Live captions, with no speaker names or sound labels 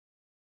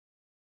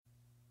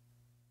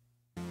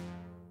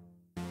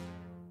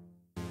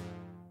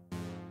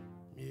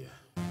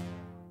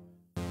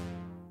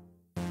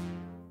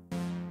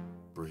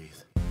breathe.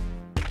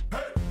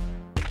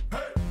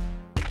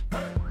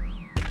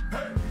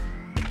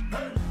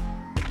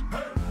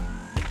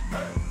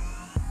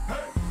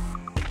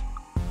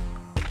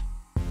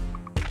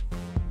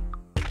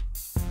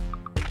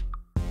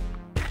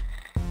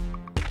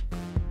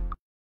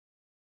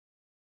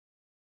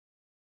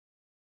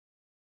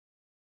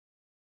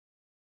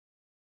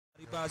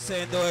 By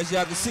Sandor, as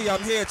y'all can see,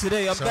 I'm here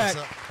today. I'm back.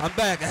 I'm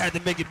back. I had to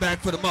make it back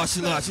for the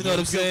martial arts. You know what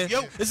I'm saying?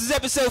 This is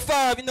episode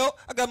 5. You know,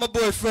 I got my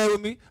boy Fred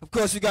with me. Of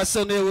course, we got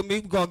Sandor with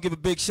me. We're gonna give a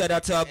big shout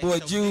out to our boy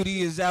Jude.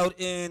 He is out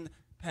in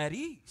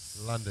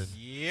Paris, London.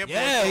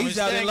 Yeah, he's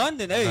out in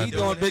London. Hey, he's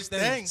doing big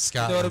things.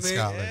 Scotland, you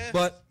know what I mean? Scotland.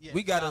 But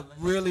we got a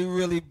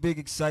really big,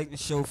 exciting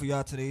show for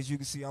y'all today. As you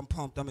can see, I'm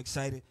pumped. I'm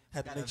excited.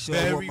 Had to make sure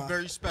I wore my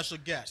very special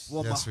guest.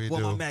 Wore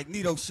my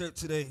Magneto shirt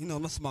today. You know,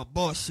 that's my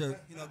boss shirt.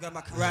 You know, got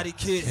my Karate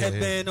Kid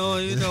headband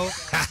on. You know,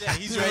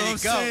 he's ready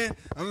to go.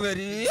 I'm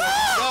ready to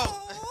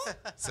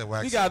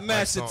go. We got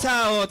Master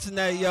Ty on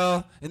tonight,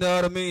 y'all. You know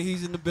what I mean?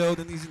 He's in the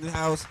building. He's in the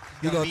house.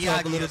 We're going to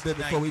talk a little bit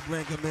before we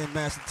bring him in.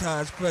 Master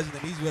Ty is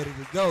president. He's ready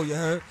to go, you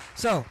heard?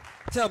 So,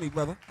 tell me,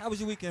 brother, how was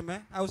your weekend,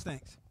 man? How was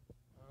things?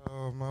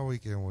 My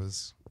weekend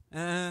was...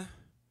 my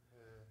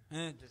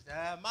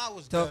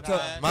was good.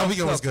 My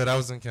weekend was good. I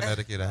was in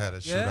Connecticut. I had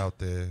a shoot out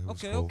there.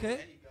 Okay.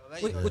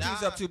 What you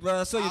was up to,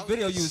 bro? I saw your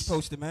video you was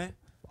posting, man.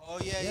 Oh,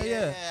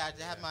 yeah.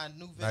 I had my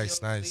new video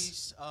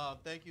release.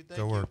 Thank you.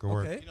 Good work.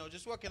 You know,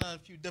 just working on a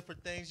few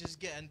different things, just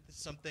getting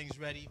some things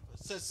ready.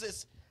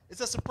 It's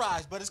a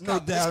surprise, but it's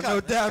coming. No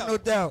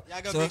doubt.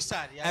 Y'all gonna be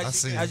excited.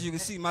 As you can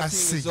see, my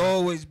team is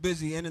always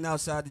busy in and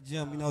outside the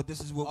gym. You know,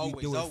 this is what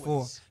we do it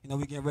for. You know,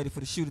 we getting ready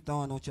for the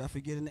shoot-a-thon. Don't y'all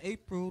forget in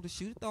April, the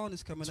shoot-a-thon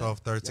is coming 12,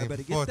 up. 13,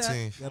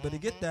 14. Y'all better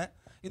get that.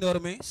 You know what I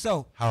mean?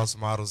 So house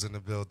models in the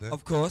building.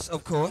 Of course.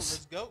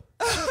 Let's go.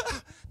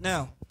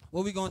 Now,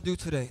 what we gonna do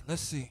today?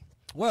 Let's see.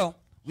 Well,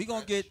 we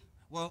gonna get.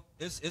 Well,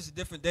 it's a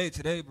different day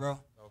today, bro.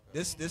 Okay.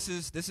 This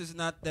is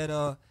not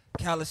that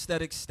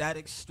calisthenics,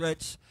 static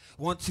stretch.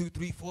 1, 2,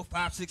 3, 4,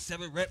 5, 6,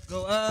 7 reps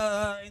go.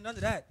 Ain't none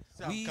of that.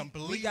 We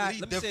got.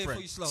 Let me say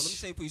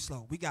it for you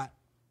slow. We got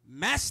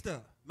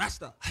Master,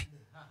 Master Ty in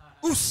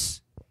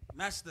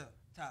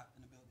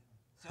the building.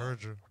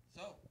 Heard you.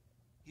 So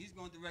he's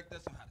gonna direct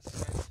us on how to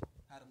stretch,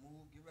 how to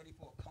move. Get ready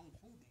for a kung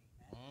fu day,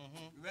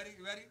 man.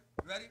 You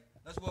ready?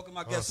 Let's welcome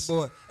our guest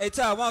aboard. Hey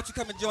Ty, why don't you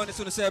come and join us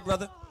on the set,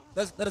 brother?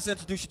 Let us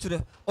introduce you to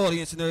the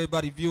audience and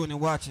everybody viewing and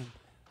watching.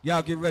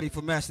 Y'all get ready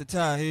for Master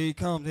Ty. Here he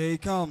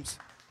comes.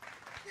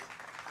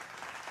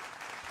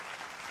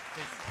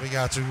 We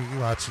got you. We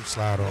watch you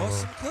slide over.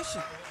 Lost some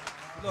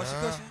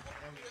cushion.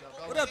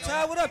 What up,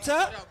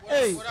 Ty?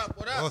 Hey. What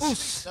up?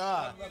 Oos.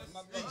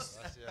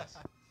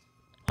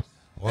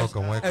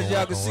 Welcome. As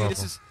y'all can see,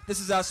 this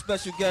is our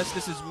special guest.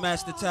 This is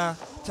Master Ty.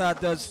 Ty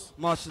does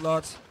martial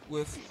arts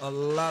with a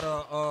lot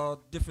of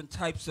different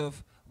types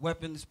of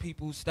weapons,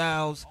 people,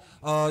 styles.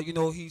 You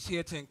know, he's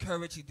here to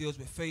encourage. He deals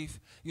with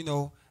faith. You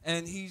know,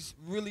 and he's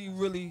really,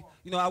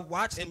 you know, I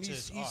watched him.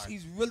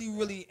 He's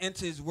really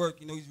into his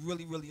work. You know, he's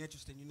really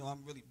interested. You know,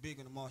 I'm really big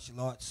in the martial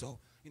arts, so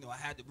you know, I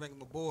had to bring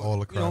him aboard. All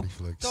the karate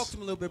flicks. Talk to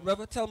him a little bit,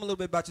 brother. Tell him a little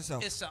bit about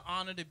yourself. It's an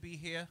honor to be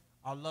here.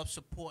 I love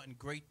supporting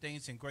great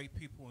things and great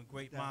people and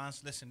great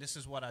minds. Listen, this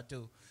is what I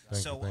do.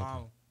 Thank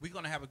you. We're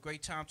gonna have a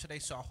great time today.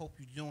 So I hope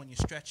you're doing your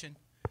stretching,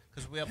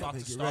 because we're about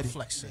to start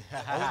flexing.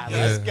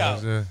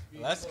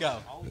 Let's go.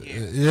 Oh, yeah.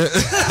 Yeah.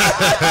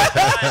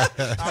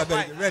 All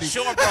right. Ready.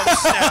 Short brother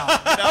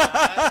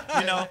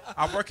style. You know,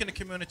 I work in the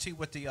community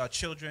with the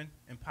children,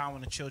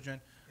 empowering the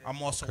children.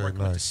 I'm also working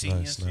with the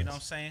seniors. You know what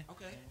I'm saying?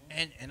 Okay.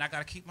 And I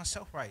gotta keep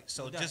myself right.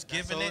 So just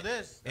giving it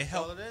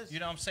help. You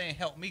know what I'm saying?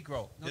 Help me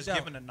grow. Just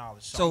giving the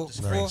knowledge. So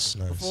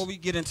before we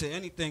get into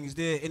anything, is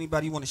there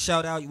anybody you want to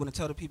shout out? You want to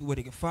tell the people where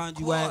they can find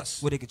you at,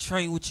 where they can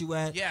train with you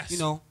at? Yes. You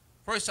know.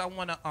 First, I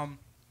want to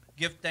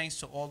give thanks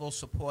to all those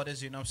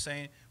supporters. You know what I'm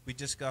saying? We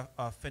just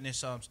got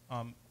finished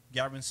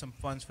gathering some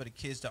funds for the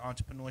kids, the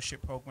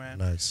entrepreneurship program.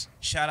 Nice.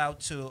 Shout out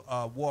to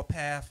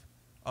Warpath,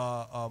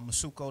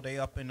 Masuko. They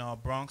up in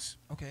Bronx.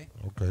 Okay.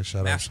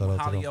 Shout out to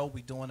them.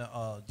 We doing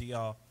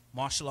the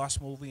martial arts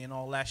movie and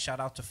all that. Shout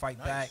out to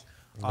Fight Back.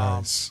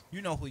 Nice.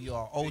 You know who you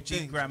are. OG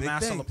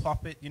Grandmaster the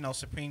Puppet. You know,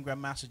 Supreme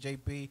Grandmaster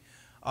JB.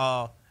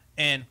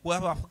 And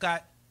whoever I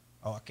forgot.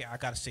 Oh, okay. I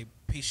gotta say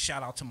peace.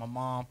 Shout out to my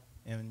mom.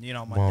 And, you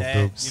know, my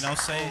dad, Dukes. you know what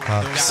I'm saying?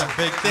 There's some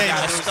big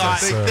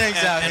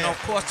things. And of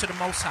course, to the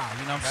Most High,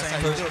 you know what I'm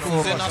saying?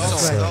 Who's in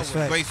our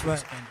soul. Grateful.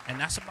 And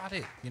that's about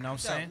it, you know what I'm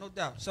saying? No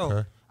doubt.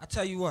 So, I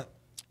tell you what,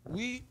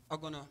 we are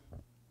going to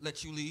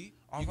let you lead.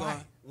 All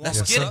right.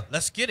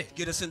 Let's get it.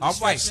 Get us in the all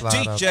right,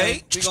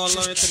 DJ. We're going to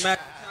learn to Mac.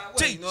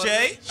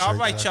 DJ. All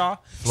right, y'all.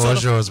 Floor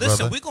is yours, listen,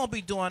 brother. we're going to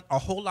be doing a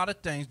whole lot of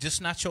things.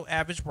 Just not your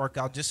average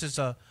workout. This is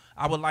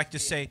I would like to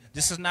say,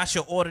 this is not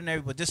your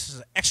ordinary, but this is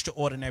an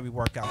extraordinary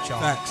workout, y'all.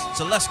 Facts.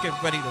 So let's get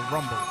ready to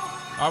rumble.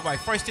 All right,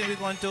 first thing we're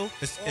going to do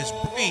is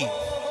breathe.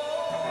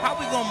 How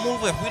we going to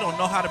move if we don't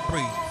know how to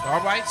breathe?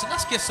 All right, so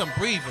let's get some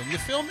breathing. You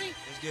feel me?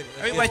 Let's get it.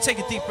 Everybody take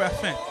a deep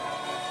breath in.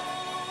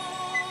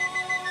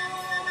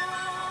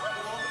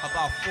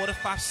 About 4 to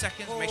 5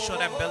 seconds. Make sure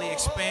that belly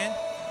expands.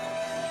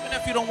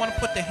 Even if you don't want to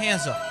put the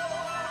hands up.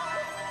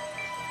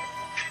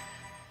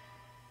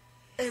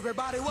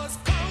 Everybody was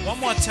one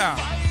more time.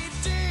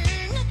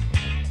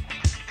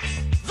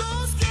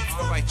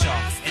 All right,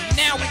 y'all. And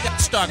now we got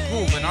to start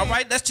grooving, all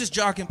right? Let's just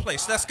jog in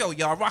place. Let's go,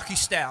 y'all. Rocky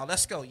style.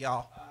 Let's go,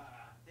 y'all.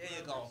 There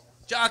you go.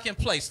 Jog in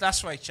place.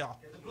 That's right, y'all.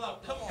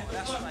 Come on.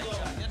 That's right,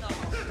 y'all. You know,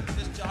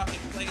 just jog in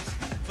place.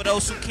 For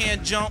those who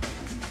can't jump,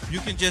 you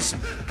can just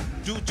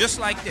do just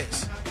like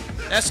this.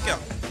 Let's go.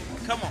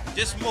 Come on.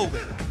 Just move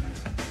it.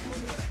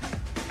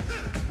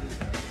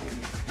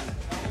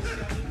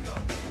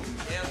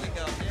 There we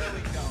go. There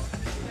we go.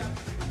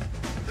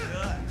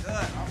 Good,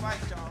 good. All right,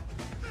 y'all.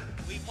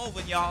 We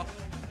moving, y'all.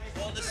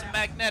 All this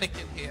magnetic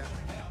in here.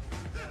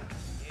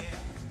 Yeah.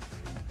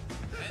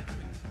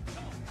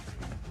 Come on.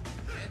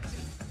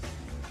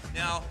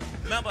 Now,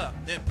 remember,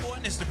 the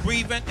important is the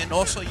breathing and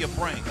also your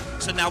brain.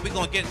 So now we're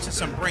going to get into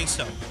some brain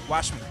stuff.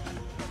 Watch me.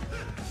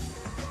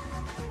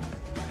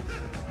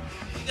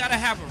 You got to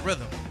have a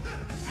rhythm.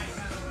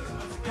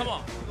 Come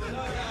on.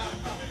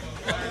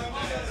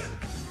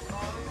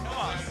 Come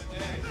on.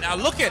 Now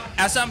look at,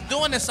 as I'm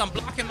doing this, I'm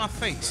blocking my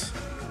face.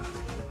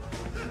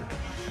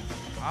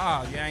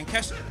 Ah, you ain't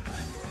catching it.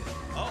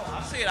 Oh,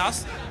 I see it, I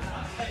see it.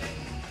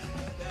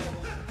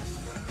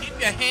 Keep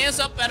your hands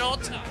up at all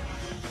times.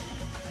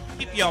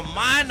 Keep your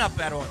mind up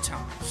at all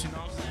times, you know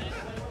what I'm saying?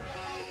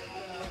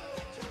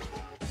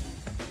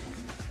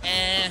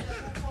 And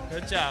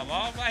good job,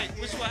 all right.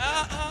 Which one?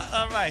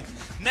 All right.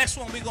 Next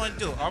one we're going to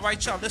do. All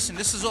right, y'all, listen,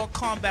 this is all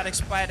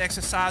combat-inspired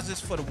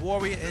exercises for the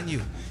warrior and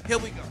you. Here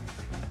we go.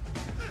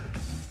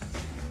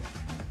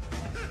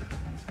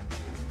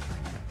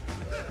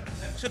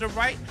 To the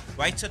right,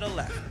 right to the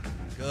left.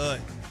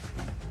 Good.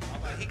 All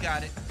right, he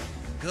got it.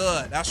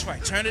 Good, that's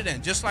right. Turn it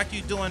in, just like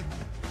you're doing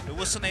the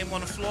whistle name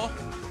on the floor.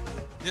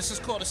 This is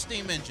called a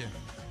steam engine.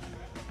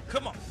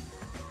 Come on.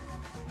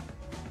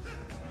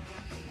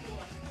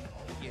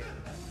 Yeah.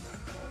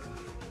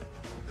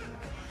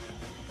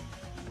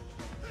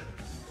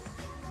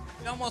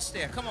 You're almost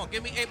there. Come on,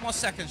 give me 8 more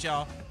seconds,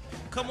 y'all.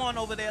 Come on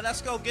over there,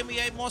 let's go. Give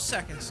me 8 more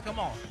seconds. Come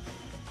on.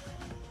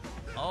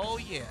 Oh,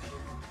 yeah.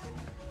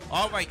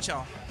 All right,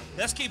 y'all.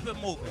 Let's keep it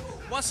moving.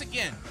 Once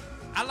again,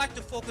 I like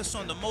to focus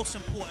on the most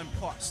important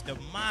parts, the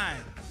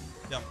mind,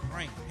 the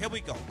brain. Here we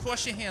go.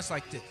 Cross your hands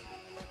like this.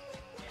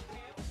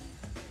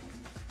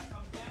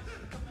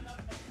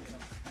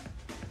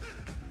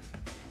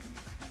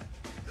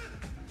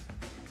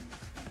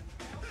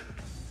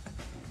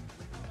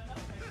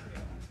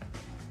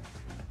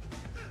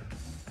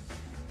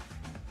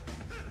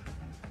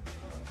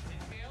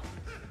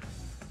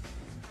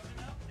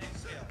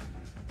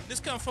 This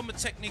comes from a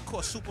technique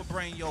called super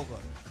brain yoga.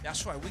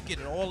 That's right, we get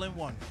it all in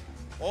one.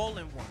 All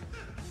in one.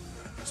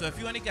 So if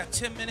you only got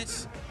 10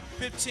 minutes,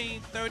 15,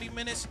 30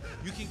 minutes,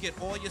 you can get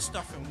all your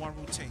stuff in one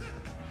routine.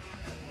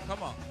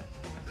 Come on.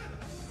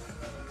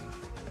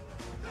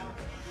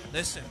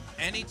 Listen,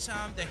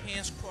 anytime the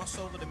hands cross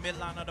over the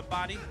midline of the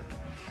body,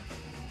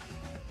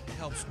 it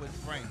helps with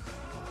the brain.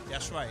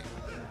 That's right.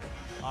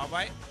 All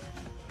right?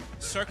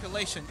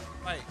 Circulation,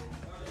 right.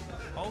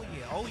 Oh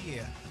yeah, oh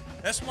yeah.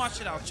 Let's march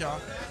it out,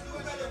 y'all.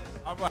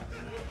 All right.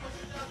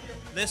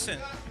 Listen,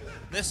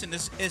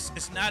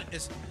 it's not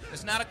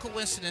a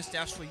coincidence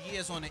that for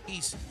years on the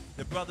East,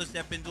 the brothers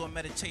that been doing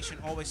meditation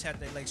always had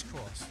their legs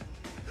crossed.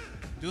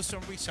 Do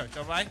some research,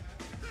 all right?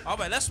 All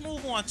right, let's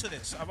move on to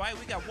this, all right?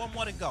 We got one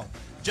more to go.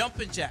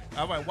 Jumping jack,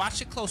 all right,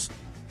 watch it closely.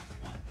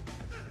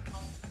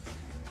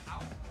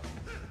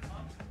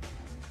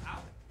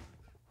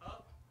 I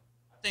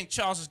think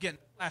Charles is getting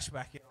a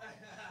flashback here.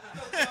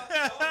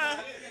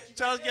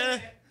 Charles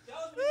getting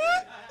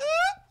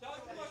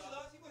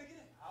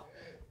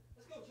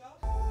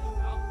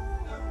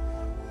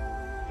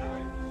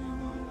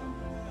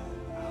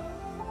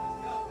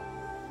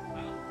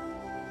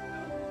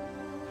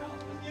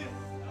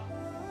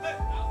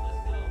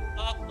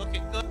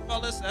looking good,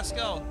 fellas. Let's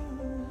go.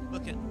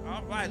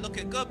 All right,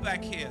 looking good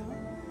back here.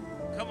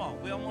 Come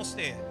on, we're almost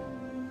there.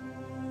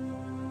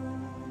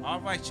 All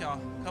right,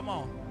 y'all. Come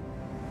on.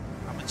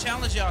 I'm gonna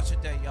challenge y'all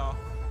today, y'all.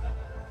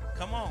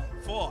 Come on,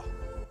 4,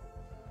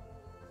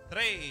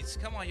 3.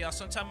 Come on, y'all.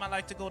 Sometimes I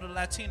like to go to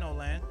Latino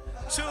land.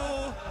 2,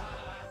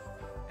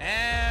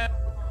 and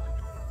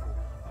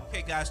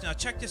okay, guys. Now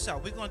check this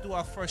out. We're gonna do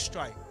our first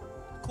strike.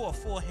 Call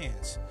 4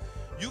 hands.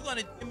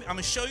 I'm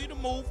gonna show you the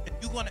move, and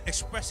you're gonna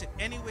express it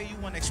any way you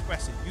want to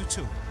express it. You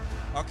too.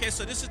 Okay,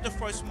 so this is the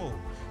first move.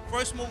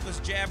 First move is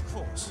jab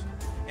cross.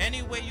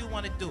 Any way you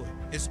want to do it,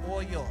 it's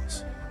all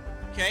yours.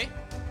 Okay?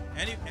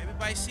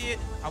 Everybody see it?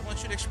 I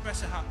want you to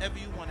express it however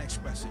you want to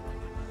express it.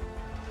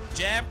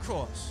 Jab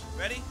cross.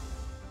 Ready?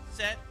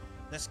 Set.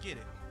 Let's get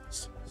it.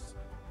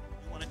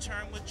 You want to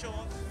turn with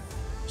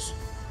yours?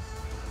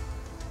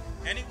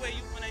 Any way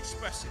you want to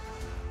express it.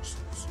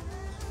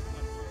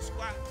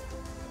 Squat.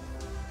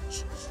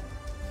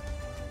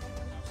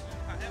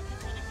 However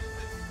you want to do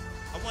it.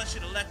 I want you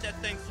to let that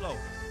thing flow.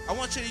 I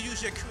want you to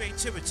use your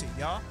creativity,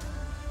 y'all.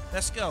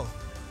 Let's go.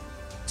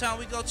 Time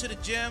we go to the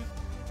gym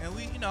and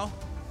you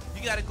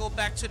got to go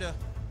back to the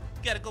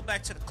We got to go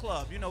back to the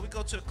club. You know, we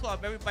go to the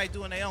club, everybody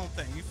doing their own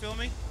thing. You feel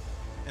me?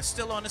 And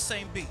still on the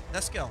same beat.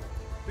 Let's go.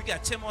 We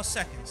got 10 more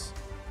seconds.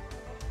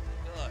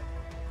 Good.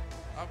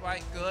 All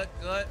right, good.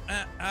 Good.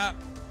 All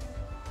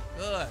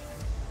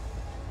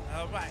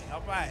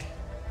right.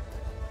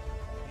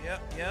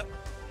 Yep.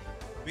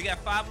 We got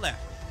 5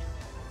 left.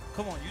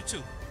 Come on, you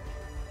two.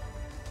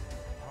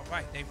 All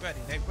right, they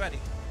ready.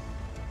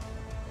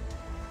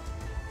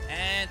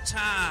 And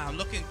time,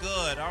 looking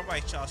good. All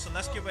right, y'all. So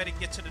let's get ready to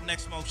get to the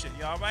next motion.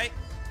 You all right?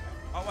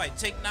 All right,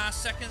 take 9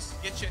 seconds.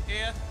 Get your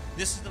air.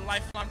 This is the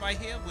lifeline right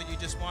here where you're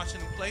just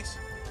marching in place.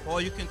 Or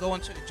you can go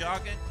into the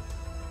jogging.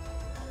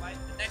 All right,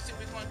 the next thing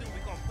we're going to do,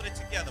 we're going to put it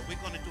together.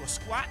 We're going to do a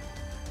squat,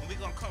 and we're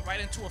going to come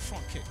right into a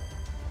front kick.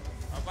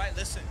 All right,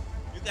 listen.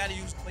 You got to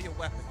use all your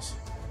weapons.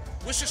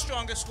 What's your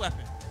strongest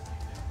weapon?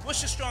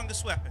 What's your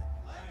strongest weapon?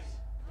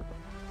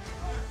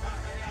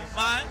 Your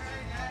mind?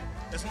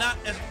 It's not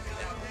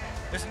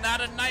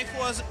a knife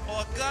or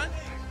a gun.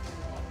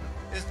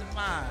 It's the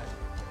mind.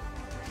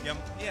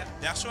 Yeah,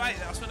 that's right.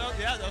 That's what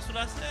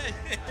I said.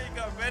 Here you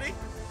go. Ready?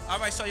 All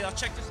right, so y'all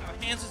check this out.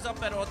 Hands is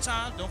up at all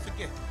times. Don't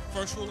forget.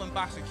 First rule in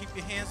boxing, keep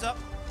your hands up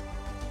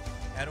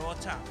at all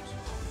times.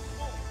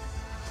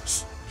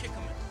 Kick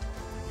them in.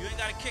 You ain't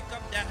got to kick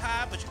up that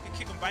high, but you can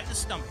kick them right in the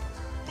stomach.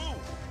 Boom.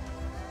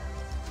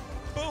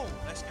 Boom.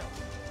 Let's go.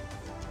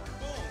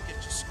 Boom.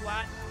 Get your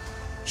squat.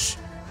 Get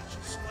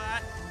your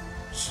squat.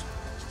 Get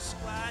your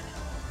squat.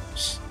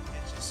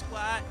 Get your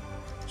squat.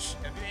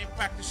 If you ain't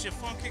practiced your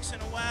front kicks in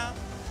a while,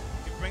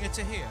 you can bring it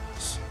to here.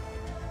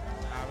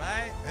 All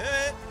right.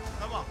 Hit.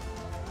 Come on.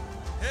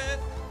 Hit.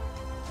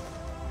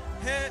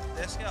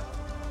 Let's go.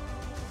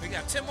 We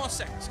got 10 more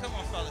seconds. Come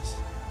on, fellas.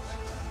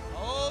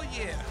 Oh,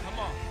 yeah. Come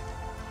on.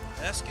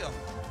 Let's go.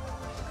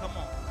 Come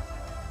on.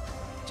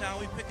 John,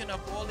 we picking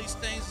up all these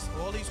things,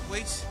 all these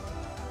weights,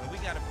 and we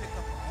got to pick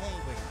up our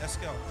own weight. Let's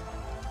go.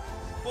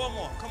 4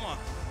 more. Come on.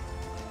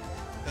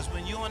 Because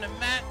when you on the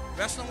mat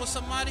wrestling with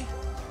somebody,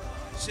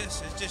 it's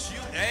just you.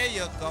 There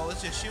you go.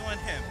 It's just you and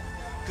him.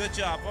 Good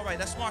job. All right,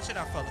 let's march it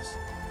out, fellas.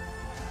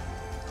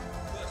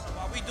 Good. So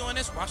while we doing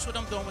this, watch what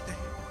I'm doing with the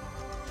hand.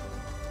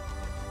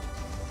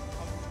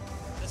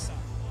 This side.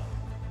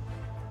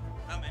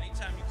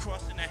 Anytime you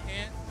crossing that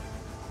hand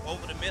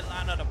over the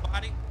midline of the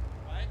body,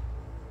 right?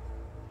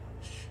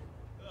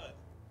 Good.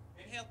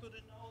 Inhale through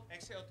the nose,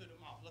 exhale through the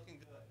mouth. Looking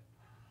good.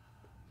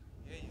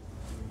 There you go.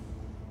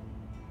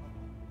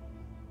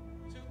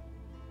 2.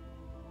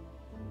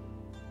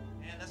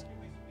 And let's get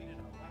ready to speed it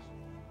up. Watch it.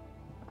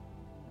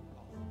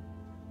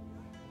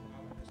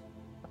 All right, let's get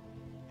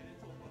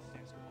into a 4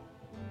 stance.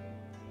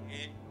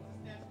 And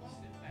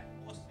sit back.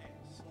 4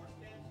 stance. 4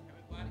 stance.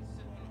 Everybody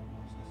sit on the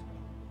horse.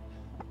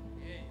 Let's go.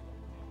 There you go.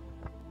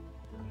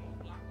 Come on,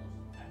 block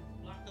those attacks.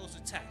 Block those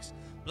attacks.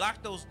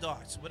 Block those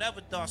darts.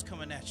 Whatever darts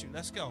coming at you.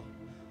 Let's go.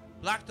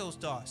 Block those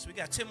darts. We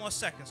got 10 more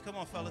seconds. Come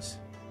on, fellas.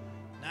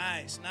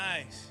 Nice.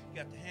 You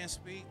got the hand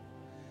speed.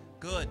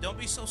 Good. Don't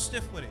be so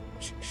stiff with it.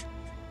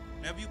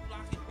 Whenever you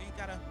block it, you ain't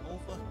gotta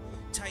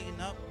tighten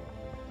up.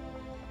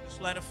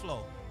 Just let it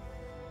flow.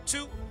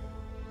 2,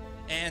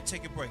 and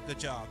take a break. Good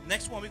job.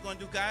 Next one we're gonna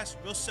do, guys,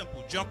 real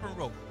simple. Jump and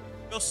rope.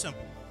 Real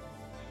simple.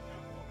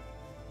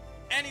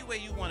 Any way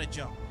you wanna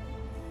jump.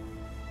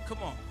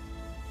 Come on.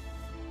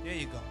 There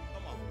you go.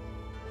 Come on.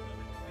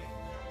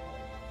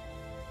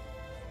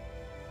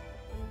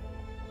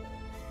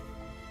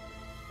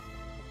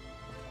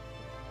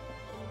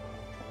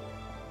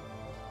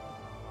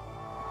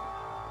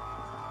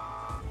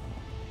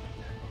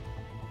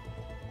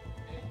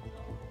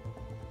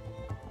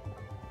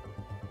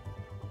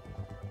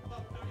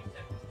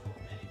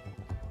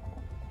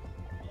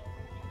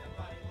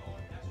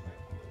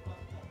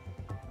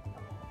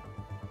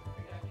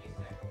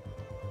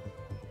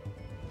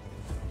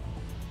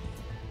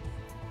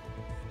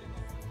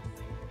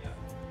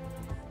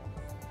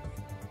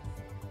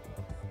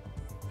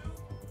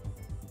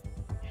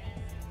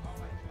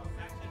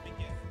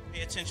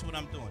 Pay attention to what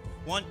I'm doing.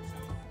 1, 2,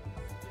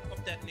 lift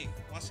up that knee.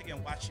 Once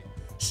again, watch it.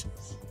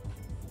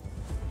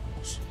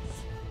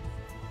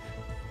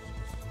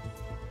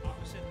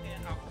 Opposite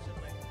hand,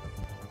 opposite leg.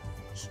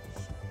 If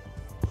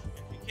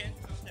you can,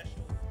 touch that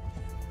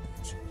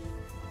shoulder.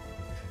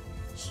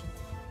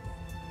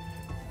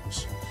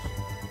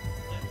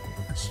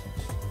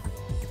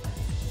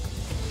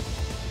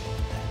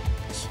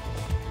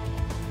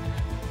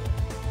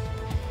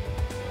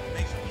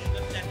 Make sure you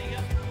lift that knee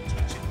up.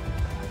 Touch it.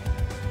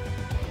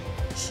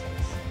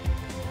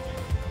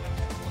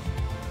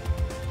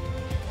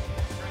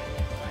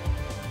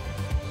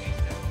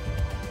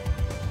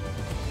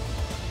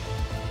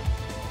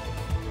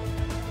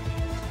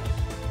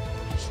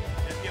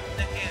 Just give him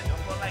the hand.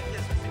 Don't go like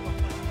this. Let's see what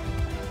fun.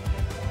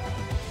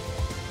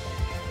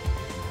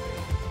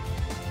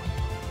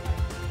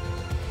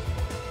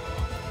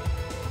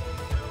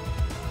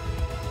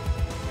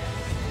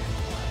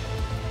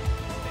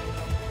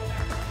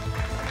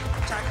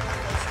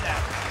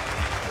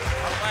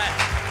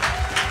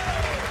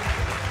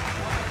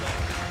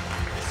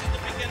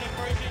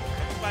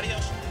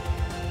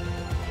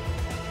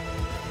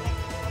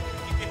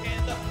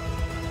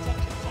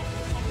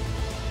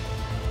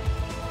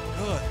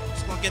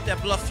 get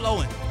that blood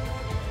flowing.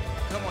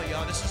 Come on,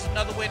 y'all. This is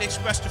another way to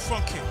express the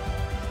front kick.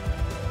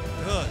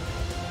 Good.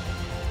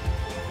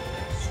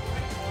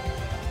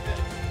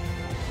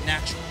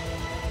 Natural.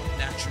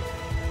 Natural.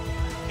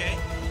 Okay?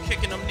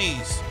 Kicking them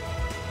knees.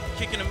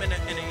 Kicking them in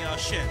the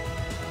shin.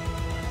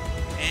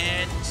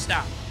 And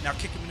stop. Now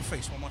kick him in the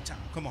face one more time.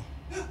 Come on.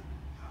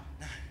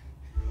 9,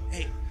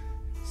 8,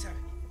 7,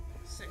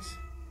 6,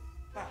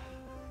 5,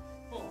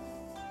 4,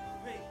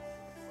 3,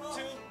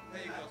 2.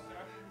 There you go,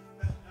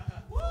 sir.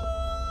 Woo!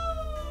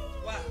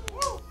 Wow.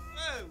 Woo!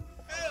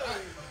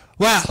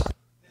 Wow.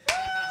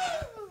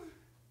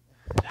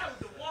 That was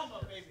the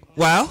warm-up, baby.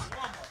 Wow.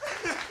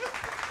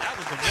 That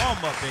was the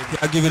warm-up, baby.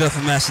 I'll give it up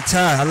for Master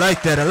Ty. I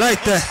like that. I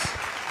like that.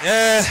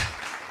 Yeah.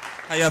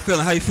 How y'all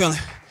feeling? How you feeling?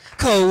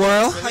 Cold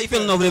World. How you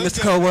feeling over there,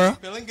 Mr. Cold World?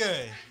 Feeling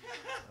good.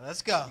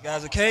 Let's go. You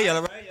guys okay? Y'all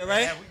all right? You all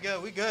right? Yeah, we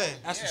good. We good.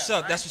 That's what's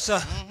up. That's what's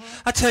up.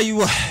 I tell you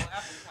what.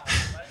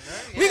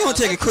 We're going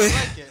to take a quick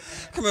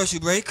commercial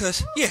break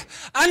because, yeah,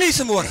 I need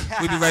some water.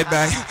 We'll be right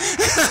back.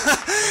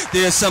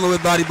 There's Summer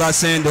with Body by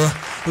Sandor.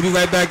 We'll be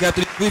right back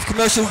after this brief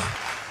commercial. Woo!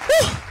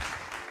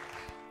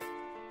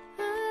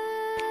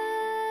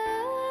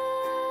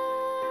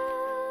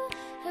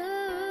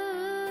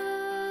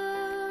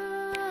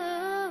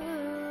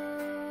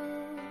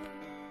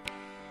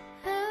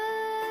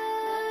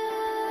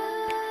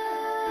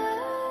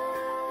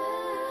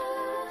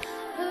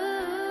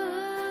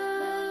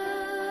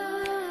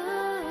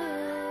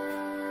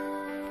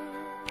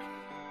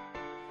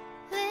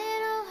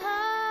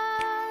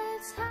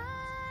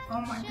 Oh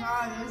my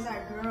God, there's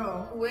that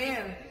girl.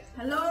 Where?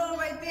 Hello,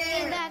 right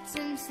there. That's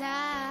inside.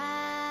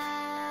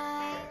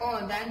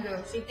 Oh, that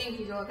girl. She thinks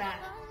she's all that.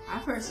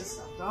 I've heard she's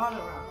stuffed all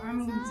around. I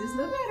mean, just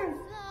look at her.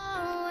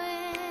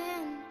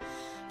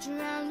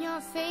 Drown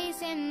your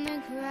face in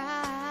the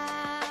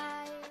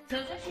crowd.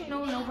 Doesn't she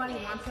know nobody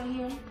wants her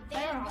here?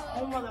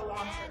 Her own mother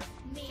wants her.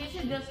 She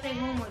should just stay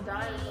home or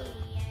die with her.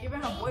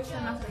 Even her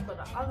boyfriend nothing but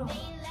the other one.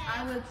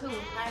 I would too.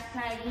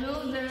 Hashtag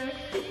loser.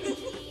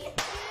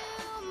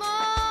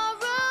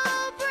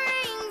 Tomorrow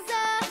brings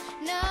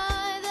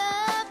another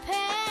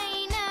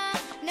pain,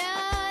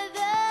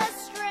 another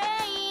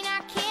strain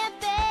I can't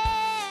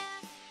bear.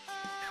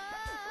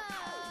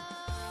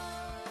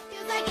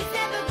 Feels like it's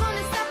never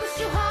gonna stop, push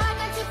you hard,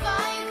 not too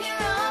far, you can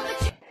run, but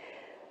you...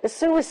 The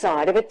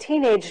suicide of a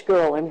teenage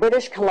girl in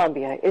British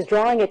Columbia is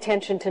drawing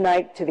attention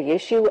tonight to the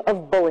issue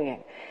of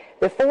bullying.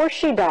 Before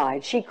she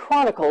died, she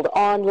chronicled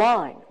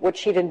online what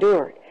she'd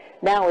endured.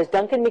 Now, as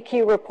Duncan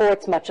McHugh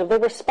reports, much of the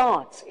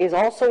response is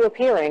also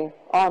appearing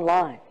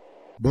online.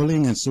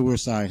 Bullying and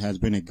suicide has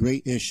been a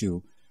great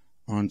issue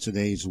on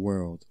today's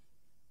world.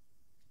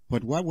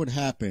 But what would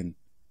happen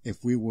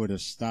if we would have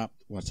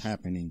stopped what's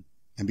happening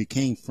and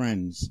became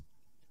friends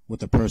with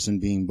the person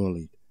being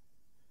bullied?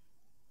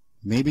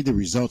 Maybe the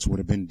results would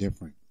have been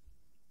different.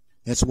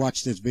 Let's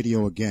watch this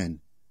video again,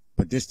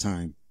 but this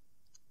time,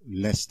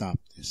 let's stop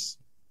this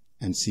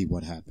and see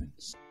what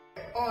happens.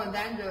 Oh,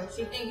 that girl.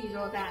 She thinks she's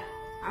all that.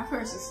 I've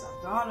heard she's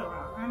stuffed all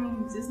around. I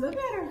mean, just look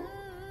at her.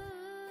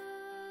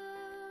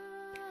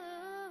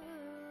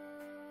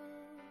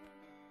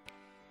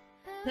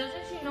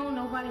 Doesn't she know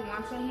nobody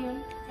wants her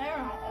here?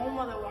 Her own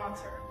mother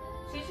wants her.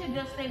 She should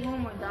just stay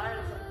home or die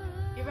with her.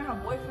 Even her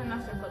boyfriend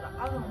nothing but the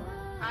other one.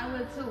 I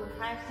would too.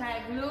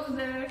 Hashtag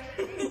loser.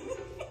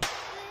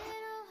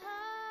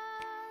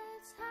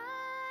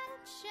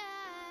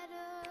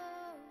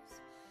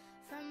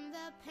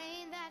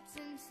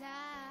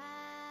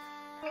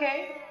 Okay,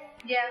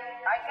 yeah,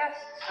 I guess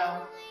so.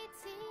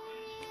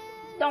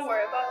 Don't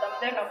worry about them,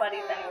 they're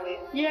nobody's anyway.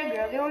 Yeah,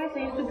 girl, they only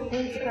say stupid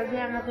things because they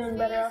have nothing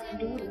better else to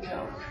do with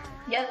themselves.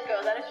 Yes,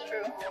 girl, that is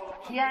true.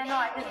 Yeah, I know,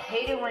 I just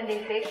hate it when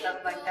they say stuff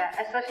like that,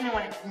 especially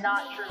when it's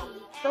not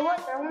true. So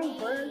what, they're only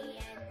birds?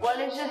 Well,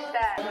 it's just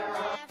that,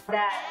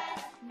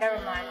 never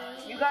mind,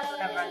 you guys will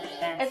never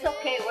understand. It's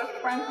okay, we're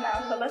friends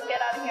now, so let's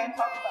get out of here and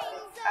talk about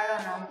it. I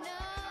don't know.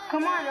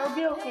 Come on, it'll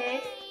be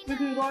okay. We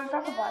can go and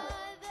talk about it.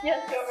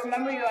 Yes, girl,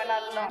 remember you are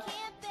not alone.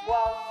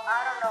 Well,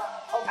 I don't know.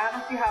 Oh, I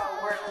don't see how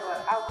it works,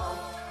 but I'll go.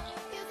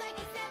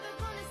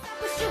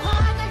 Push you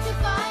hard, not too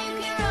far, you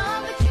can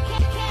run, but you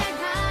can't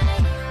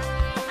hide.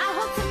 I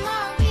hope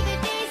tomorrow be the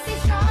day, stay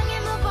strong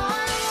and move on,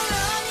 and we'll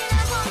run and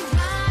I won't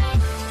hide.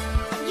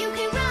 You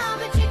can run,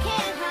 but you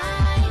can't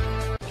hide.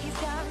 He's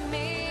got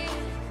me,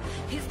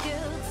 he's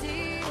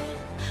guilty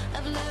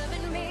of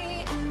loving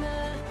me in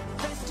the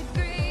first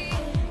degree.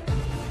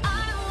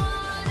 I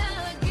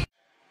wanna get...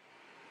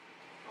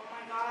 Oh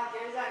my God,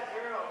 there's that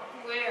girl.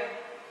 Where?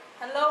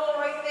 Hello,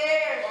 right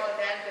there. Oh,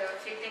 that girl.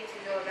 She thinks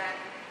she's all that.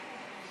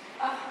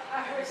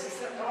 I heard she's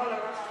stuffed all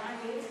around. I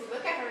mean,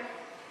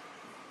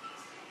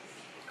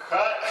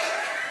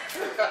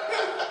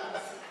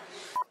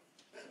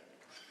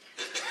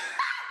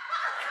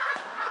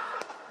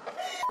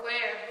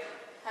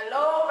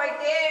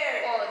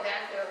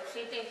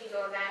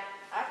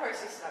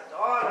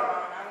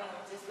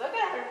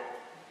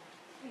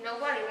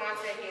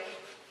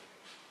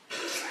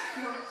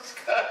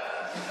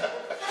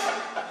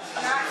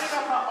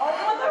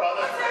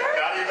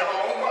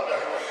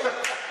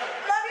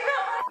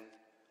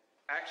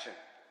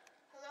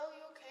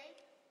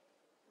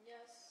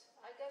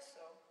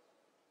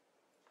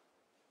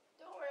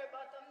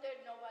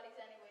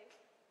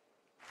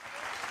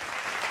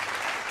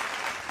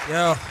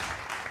 Yo.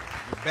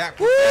 Back.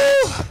 Woo!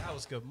 That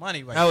was good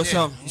money right there. That was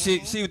something.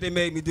 You see what they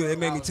made me do? They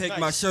made me take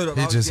my shirt off.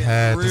 He I was just getting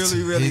had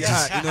really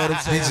hot. You know what I'm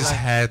saying? He just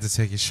had to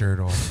take his shirt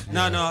off.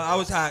 No, I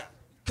was hot.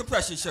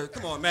 Compression shirt.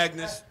 Come on,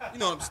 Magnus. You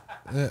know what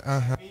I'm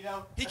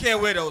saying? He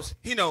can't wear those.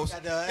 He knows.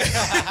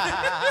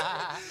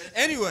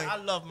 Anyway. I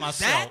love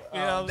myself.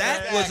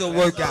 That was a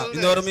workout.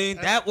 You know what I mean?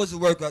 That was a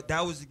workout.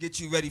 That was to get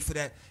you ready for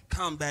that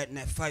combat and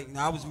that fight. You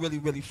know, I was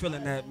really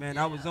feeling that, man.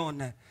 I was on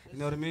that. You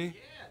know what I mean?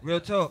 Real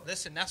talk.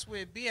 Listen, that's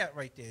where it be at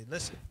right there.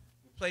 Listen.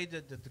 Play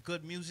the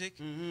good music,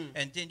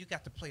 and then you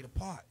got to play the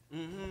part.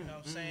 You know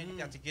what I'm saying? You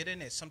got to get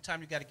in it. Sometimes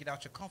you got to get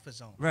out your comfort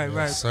zone.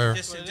 Right, sir.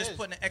 Just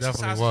putting the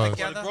exercises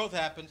together. The growth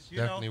happens.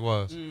 Definitely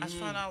was. I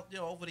found out,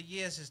 over the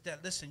years is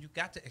that, listen, you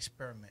got to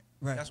experiment.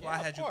 Right. That's why I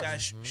had you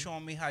guys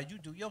showing me how you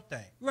do your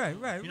thing. Right.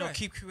 You know,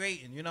 keep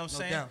creating. You know what I'm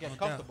saying? Get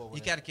comfortable with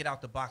you got to get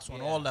out the box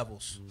on all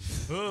levels.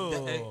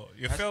 Hey,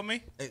 you feel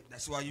me? Hey,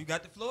 that's why you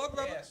got the floor,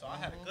 brother. Yeah, so I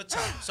had a good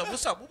time. So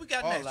what's up? What we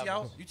got next,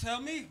 y'all? You tell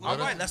me. All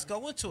right, let's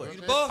go into it.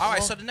 You the boss. All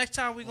right, so the next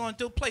time we're going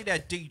to play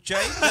that DJ.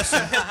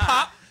 Listen, hip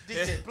hop.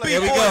 Here we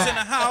B-boys go. in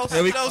the house.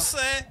 Here we You know what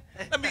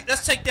I'm saying?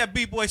 Let's take that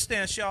B-boy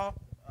stance, y'all.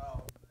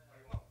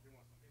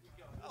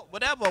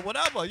 Whatever.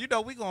 You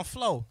know, we going to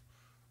flow.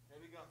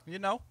 You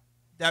know,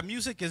 that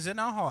music is in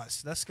our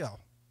hearts. Let's go.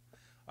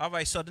 All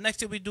right, so the next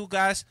thing we do,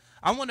 guys,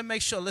 I want to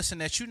make sure, listen,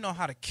 that you know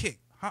how to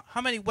kick.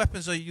 How many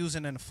weapons are you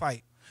using in a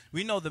fight?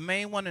 We know the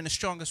main one and the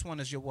strongest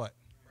one is your what?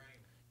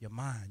 Your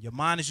mind. Your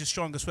mind is your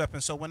strongest weapon.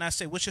 So when I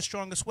say, what's your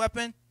strongest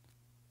weapon?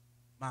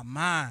 My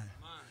mind.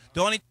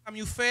 The only time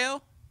you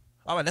fail,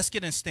 all right, let's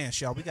get in stance,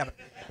 y'all. We got to.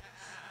 Come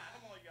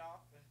on,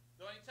 y'all.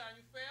 The only time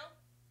you fail,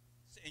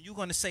 and you're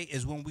going to say,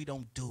 is when we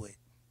don't do it.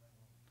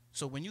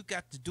 So when you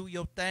got to do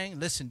your thing,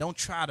 listen, don't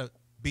try to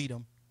beat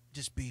them.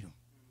 Just beat them.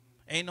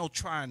 Ain't no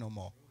trying no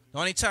more. The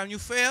only time you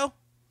fail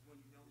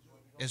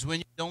is when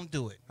you don't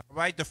do it. All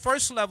right? The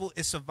first level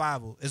is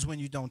survival, is when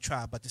you don't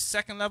try. But the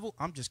second level,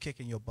 I'm just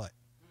kicking your butt.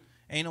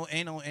 Ain't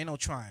no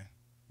trying.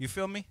 You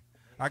feel me?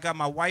 I got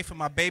my wife and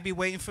my baby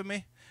waiting for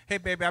me. Hey,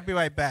 baby, I'll be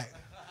right back.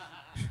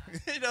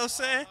 You know what I'm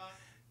saying?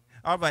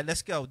 All right,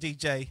 let's go,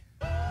 DJ.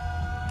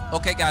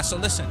 Okay, guys, so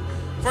listen.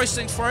 First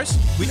things first,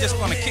 we just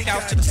want to kick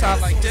out to the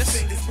side like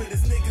this. This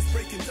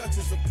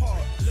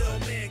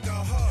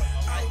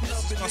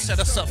is going to set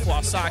us up for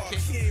our side kick.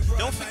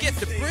 Don't forget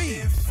to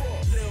breathe.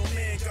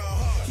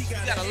 You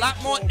got a lot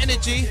more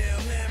energy.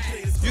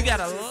 You got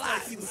a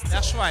lot.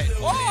 That's right.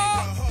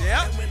 Oh,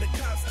 yeah.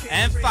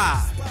 And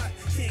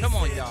 5. Come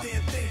on, y'all.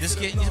 Just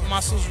getting your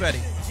muscles ready.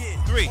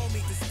 3,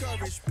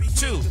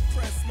 2,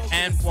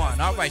 and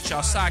 1. All right,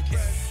 y'all. Side kick.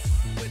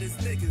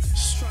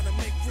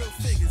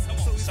 Come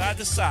on, side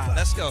to side.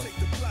 Let's go.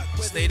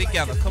 Stay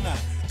together. Come on.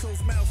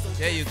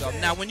 There you go.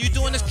 Now, when you're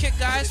doing this kick,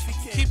 guys,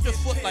 keep your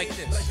foot like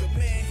this.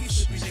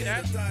 See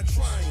that?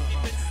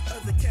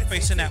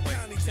 Facing that way.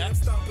 Yeah?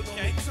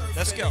 Okay.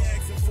 Let's go.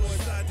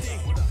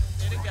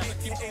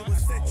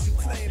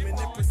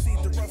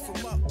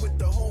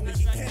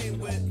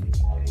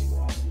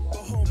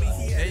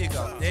 There you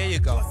go. There you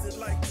go.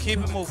 Keep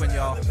it moving,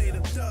 y'all.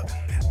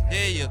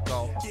 There you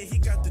go.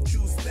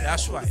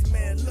 That's right.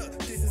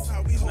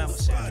 Remember,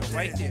 Sandor,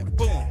 right there.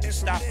 Boom.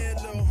 Stop it.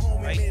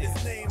 Right there.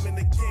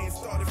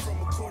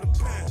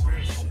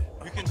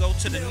 You can go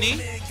to the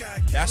knee.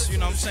 That's, you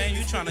know what I'm saying?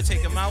 You're trying to take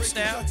him out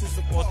down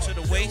or to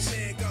the waist.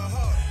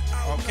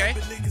 Okay.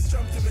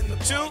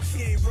 2.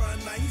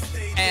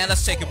 And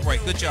let's take a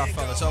break. Good job,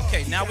 fellas.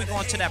 Okay, now we're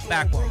going to that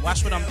back one.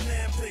 Watch what I'm doing.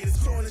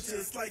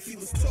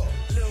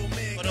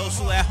 For those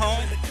who at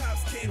home,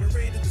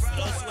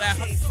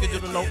 you can do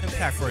the low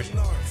impact version.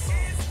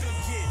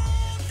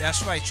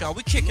 That's right, y'all.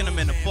 We're kicking them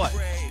in the butt.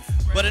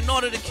 But in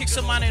order to kick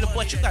somebody in the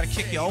butt, you got to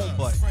kick your own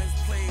butt.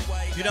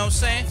 You know what I'm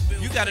saying?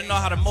 You got to know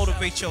how to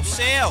motivate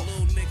yourself.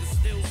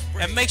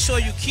 And make sure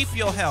you keep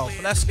your health.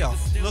 Let's go.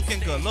 Looking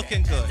good,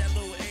 looking good.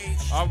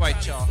 All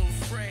right, y'all.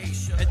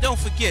 And don't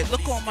forget,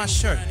 look on my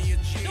shirt.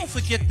 Don't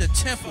forget the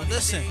temple.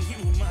 Listen,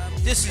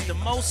 this is the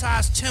Most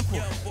High's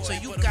temple, so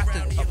you got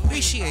to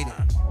appreciate it.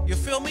 You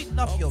feel me?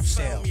 Love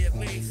yourself.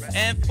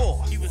 And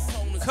 4.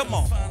 Come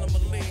on.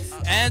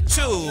 And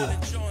 2.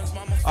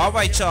 All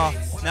right, y'all.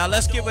 Now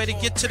let's get ready to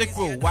get to the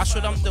groove. Watch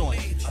what I'm doing.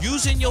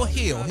 Using your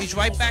heel. He's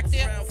right back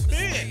there.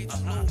 You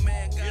know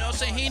what I'm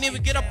saying? He ain't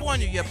even get up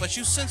on you yet, but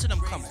you sensing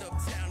him coming.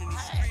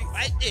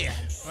 Right there.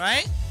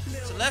 Right?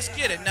 So let's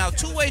get it. Now,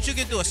 2 ways you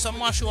can do it. Some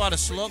martial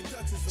artists look,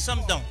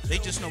 some don't. They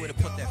just know where to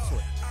put that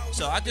foot.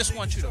 So I just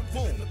want you to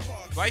boom.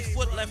 Right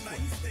foot, left foot.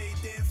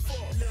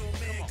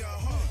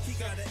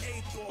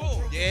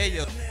 Boom. There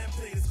you go.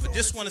 But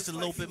this one is a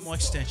little bit more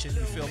extension.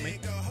 You feel me?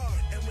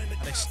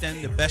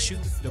 Extend the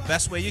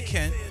best way you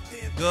can.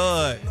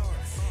 Good.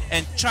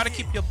 And try to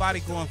keep your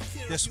body going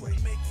this way. You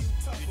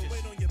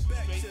just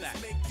straight back.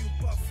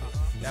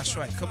 That's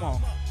right. Come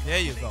on. There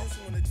you go.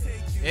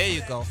 There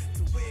you go.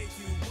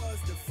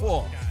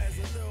 4.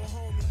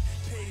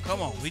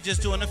 Come on. We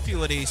just doing a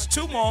few of these.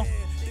 2 more.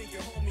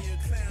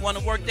 Want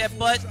to work that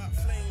butt?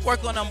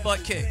 Work on them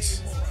butt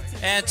kicks.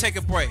 And take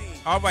a break.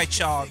 All right,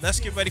 y'all. Let's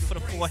get ready for the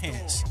 4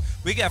 hands.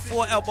 We got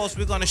 4 elbows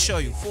we're going to show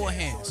you. 4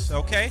 hands,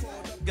 okay?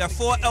 We got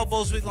 4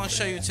 elbows we're going to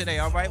show you today,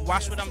 all right?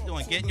 Watch what I'm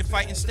doing. Get in your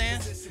fighting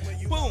stance.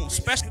 Boom,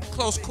 special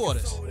close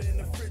quarters.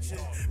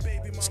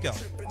 Let's go.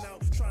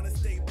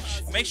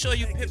 Make sure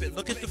you pivot.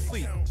 Look at the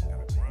feet.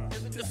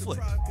 Pivot the foot.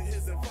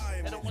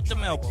 Hit them with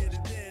them elbows.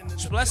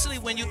 Especially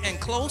when you in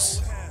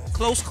close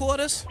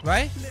quarters,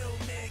 right?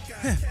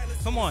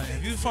 Come on,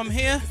 if you from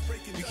here,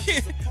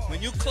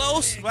 when you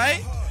close,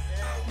 right?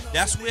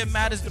 That's where it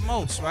matters the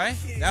most, right?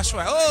 That's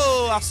right.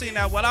 Oh, I've seen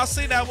that one. I've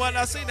seen that one.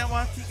 I've seen that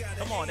one.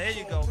 Come on, there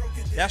you go.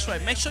 That's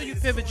right. Make sure you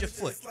pivot your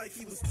foot.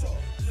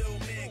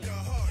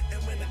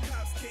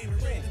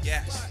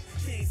 Yes.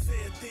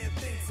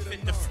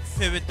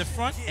 Pivot the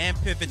front and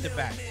pivot the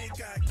back.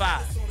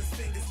 5,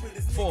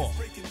 4,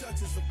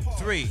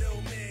 3,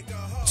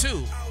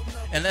 2,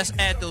 and let's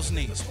add those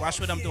knees. Watch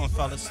what I'm doing,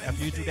 fellas.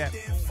 After you do that,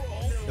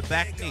 the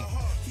back knee.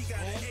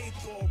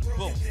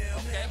 Boom.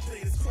 Okay.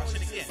 Watch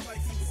it again.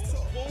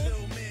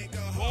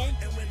 Boom.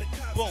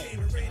 Boom.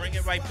 Boom. Bring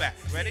it right back.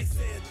 Ready?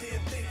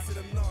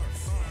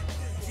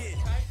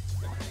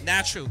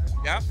 Natural.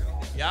 Yup.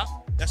 Yup.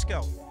 Let's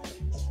go.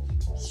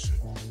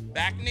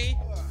 Back knee,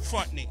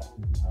 front knee.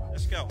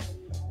 Let's go.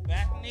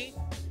 Back knee,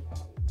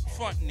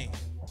 front knee.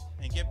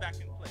 And get back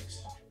in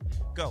place.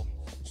 Go.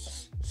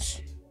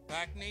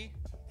 Back knee,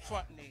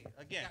 front knee.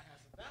 Again.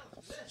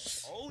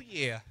 Oh,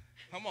 yeah.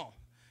 Come on.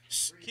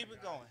 Keep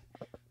it going.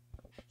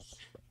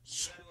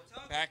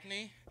 Back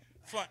knee,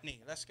 front knee.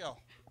 Let's go.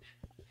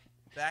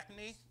 Back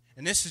knee.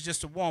 And this is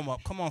just a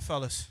warm-up. Come on,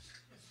 fellas.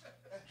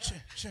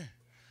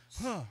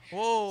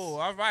 Whoa,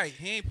 all right.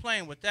 He ain't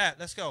playing with that.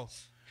 Let's go.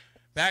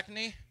 Back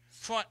knee,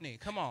 front knee.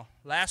 Come on.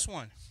 Last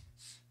one.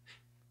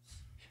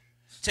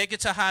 Take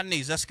it to high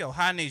knees. Let's go.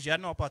 High knees. Y'all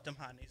know about them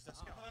high knees.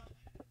 Let's go.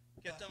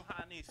 Get them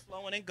high knees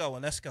flowing and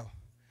going. Let's go.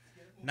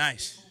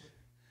 Nice.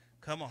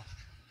 Come on.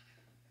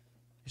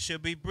 You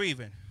should be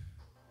breathing.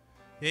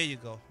 There you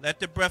go.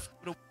 Let the breath.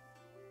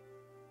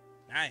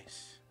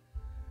 Nice.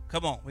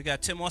 Come on. We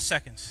got 10 more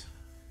seconds.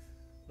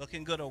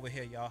 Looking good over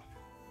here, y'all.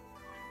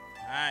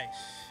 Nice.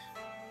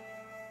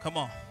 Come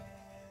on.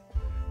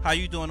 How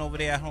you doing over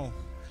there at home?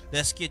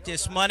 Let's get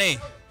this money.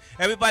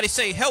 Everybody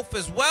say health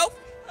is wealth.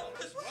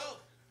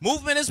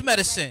 Movement is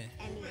medicine.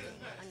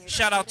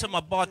 Shout out to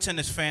my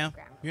bartenders, fam.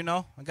 You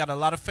know, I got a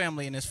lot of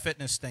family in this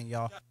fitness thing,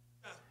 y'all.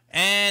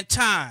 And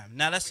time.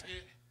 Now let's.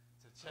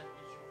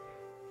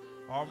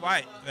 All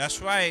right.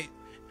 That's right.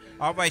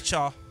 All right,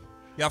 y'all.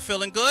 Y'all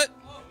feeling good?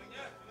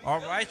 All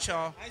right,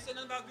 y'all.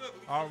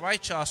 All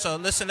right, y'all. So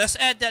listen, let's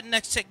add that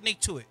next technique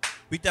to it.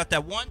 We got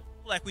that 1,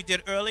 like we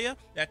did earlier,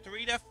 that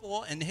 3, that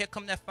 4, and here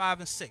come that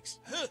 5 and 6.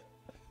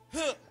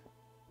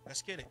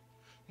 Let's get it.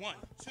 1,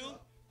 2,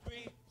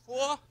 3,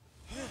 4.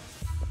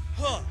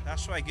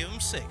 That's right. Give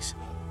them 6.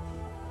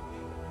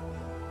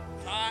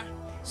 5,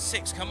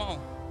 6. Come on.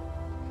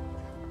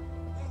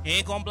 He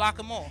ain't gonna block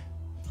them all.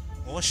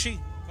 Or she.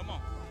 Come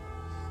on.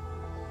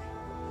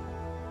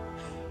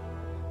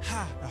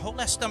 Now hold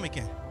that stomach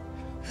in.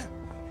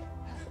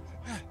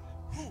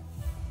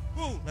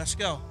 Let's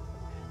go.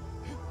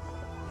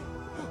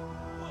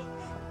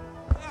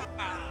 Let's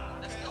go.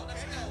 Let's go.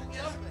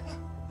 Get up.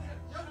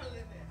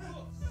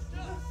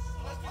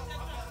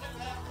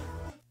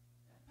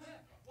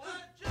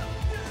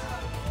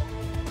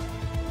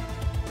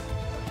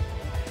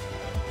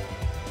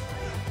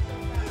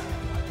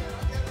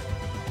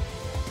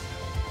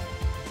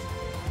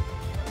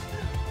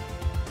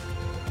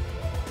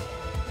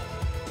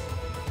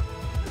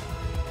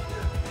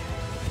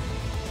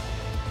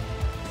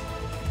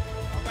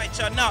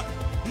 Y'all. Now,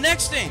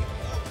 next thing,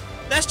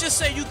 let's just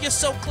say you get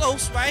so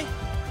close, right?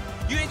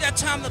 You ain't got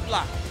time to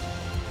block.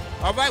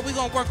 All right, we're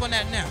gonna work on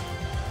that now.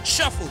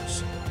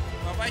 Shuffles.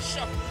 All right,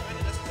 shuffles.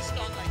 Ready? Let's just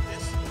start like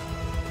this.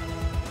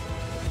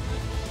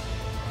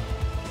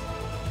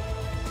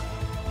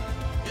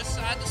 Just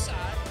side to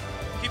side.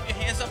 Keep your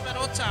hands up at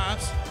all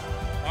times.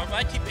 All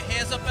right, keep your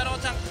hands up at all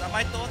times. Cause I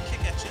might throw a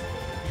kick at you.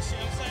 You see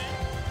what I'm saying?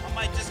 I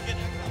might just get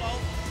it low.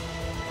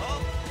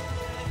 Oh.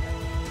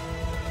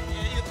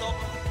 There you go.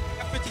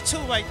 52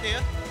 right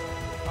there.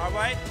 All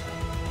right.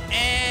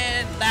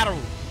 And lateral.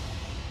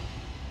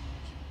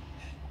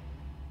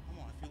 Come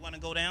on. If you want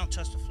to go down,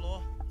 touch the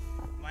floor.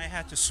 You might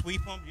have to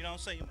sweep them. You know what I'm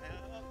saying?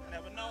 You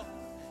never know.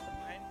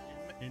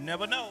 You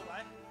never know,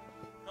 right?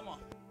 Come on.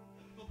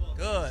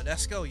 Good.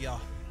 Let's go, y'all.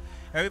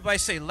 Everybody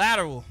say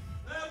lateral.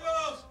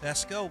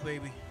 Let's go,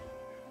 baby.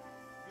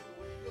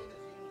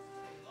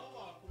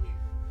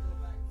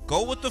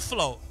 Go with the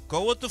flow.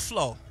 Go with the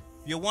flow.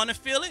 You want to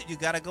feel it? You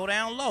got to go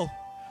down low.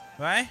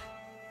 Right?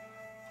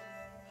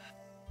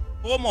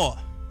 4 more.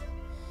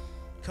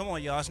 Come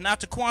on, y'all. It's not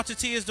the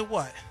quantity, it's the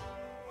what.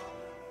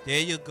 There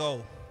you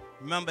go.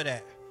 Remember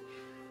that.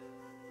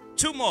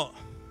 2 more.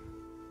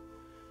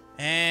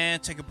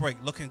 And take a break.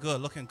 Looking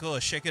good, looking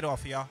good. Shake it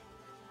off, y'all.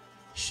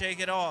 Shake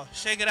it off.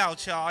 Shake it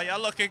out, y'all.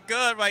 Y'all looking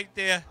good right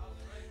there.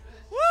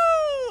 Woo!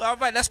 All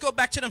right, let's go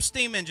back to them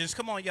steam engines.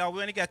 Come on, y'all. We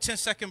only got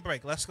 10-second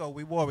break. Let's go.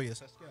 We warriors.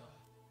 Let's go.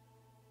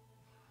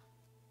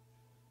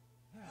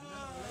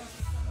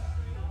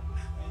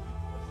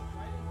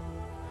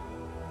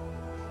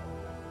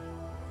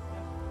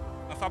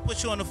 If I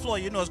put you on the floor,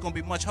 you know it's gonna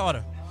be much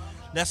harder.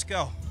 Let's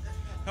go.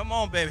 Come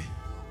on, baby.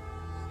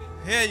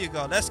 Here you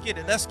go. Let's get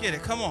it. Let's get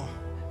it. Come on.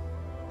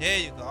 There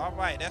you go. All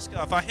right, let's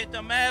go. If I hit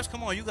them abs,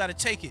 come on, you gotta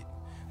take it.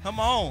 Come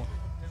on.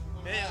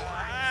 There you go.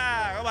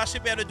 Ah, I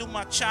should be able to do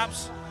my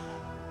chops,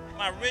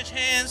 my rich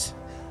hands.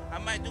 I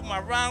might do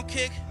my round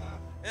kick.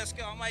 Let's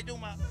go. I might do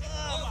my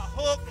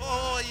hook.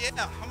 Oh yeah.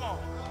 Come on.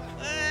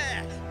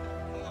 Yeah.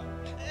 Come on.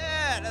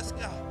 Yeah. Let's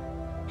go.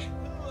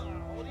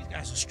 Oh, these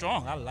guys are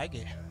strong. I like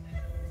it.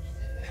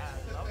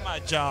 I love my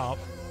job.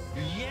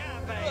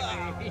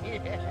 Yeah, baby.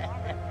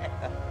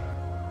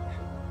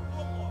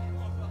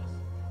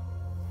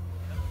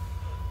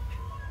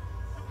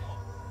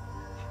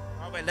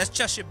 All right, let's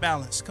test your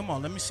balance. Come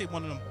on, let me see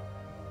one of them.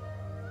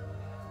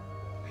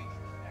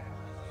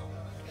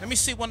 Let me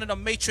see one of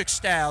them matrix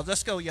styles.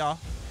 Let's go, y'all.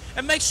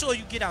 And make sure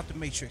you get out the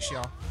matrix,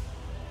 y'all.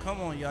 Come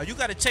on, y'all. You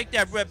got to take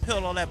that red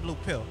pill or that blue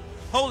pill.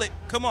 Hold it.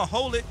 Come on,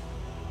 hold it.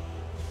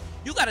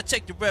 You got to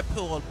take the red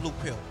pill or the blue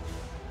pill.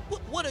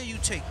 What are you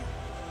taking?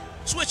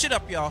 Switch it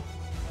up, y'all.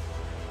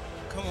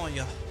 Come on,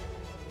 y'all.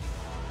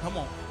 Come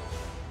on.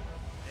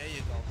 There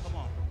you go. Come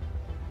on.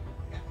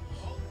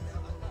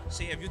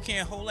 See, if you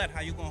can't hold that,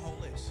 how you going to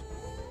hold this?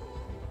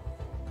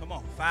 Come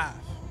on. 5,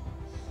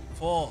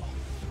 4,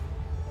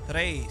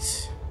 3,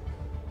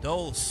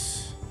 2,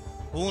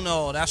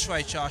 1. That's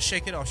right, y'all.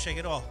 Shake it off. Shake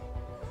it off.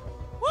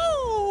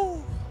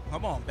 Woo!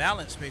 Come on.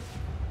 Balance, baby.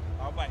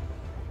 All right.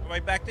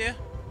 Right back there.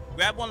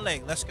 Grab one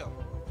leg. Let's go.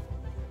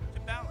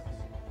 To balance.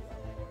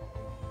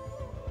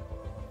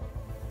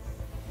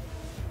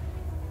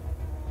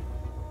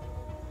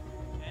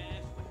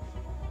 And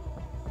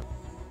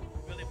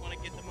really want to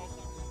get the most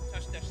up.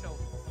 Touch that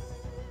shoulder.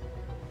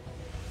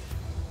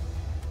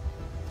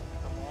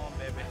 Come on,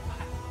 baby.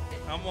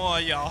 Come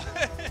on, y'all.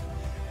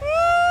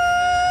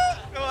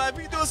 Come on,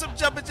 we doing some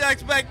jumping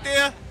jacks back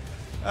there.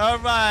 All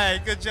right,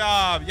 good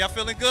job. Y'all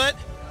feeling good?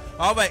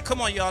 All right,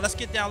 come on, y'all. Let's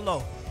get down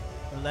low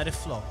and let it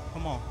flow.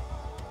 Come on.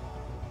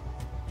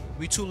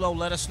 We too low,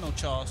 let us know,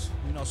 Charles.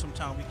 You know,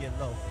 sometimes we get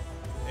low.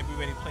 They be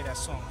ready to play that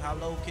song. How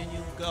low can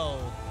you go?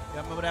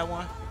 Y'all remember that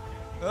one?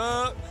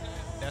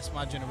 That's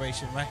my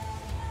generation, right?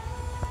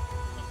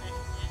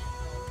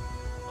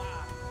 5,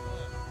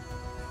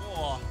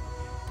 4,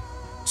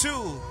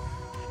 2,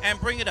 and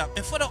bring it up.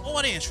 And for the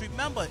audience,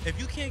 remember, if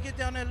you can't get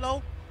down that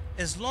low,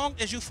 as long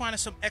as you find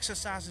some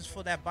exercises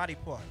for that body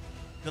part,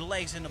 the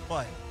legs and the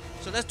butt.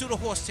 So let's do the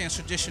horse stance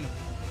traditional.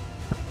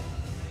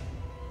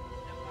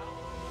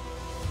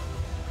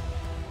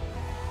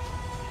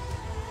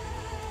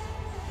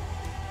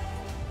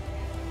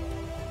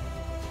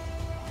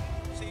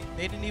 See,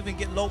 they didn't even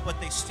get low, but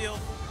they still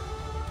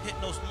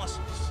hitting those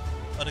muscles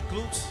of the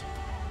glutes.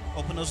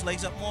 Open those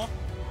legs up more,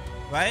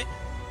 right?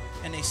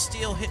 And they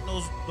still hitting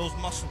those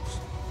muscles,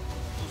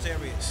 those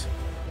areas.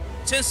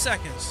 10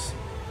 seconds.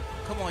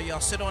 Come on, y'all,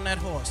 sit on that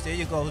horse. There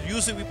you go.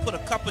 Usually we put a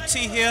cup of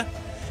tea here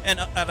and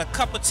a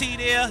cup of tea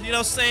there. You know what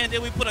I'm saying?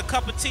 Then we put a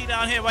cup of tea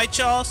down here, right,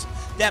 Charles?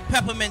 That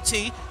peppermint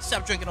tea.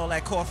 Stop drinking all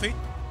that coffee.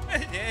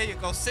 There you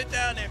go. Sit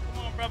down there.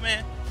 Come on, bro,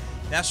 man.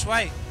 That's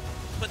right.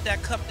 Put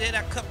that cup there,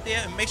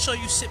 and make sure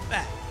you sit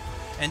back.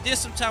 And then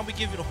sometimes we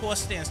give you the horse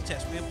stance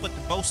test. We'll put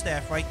the bow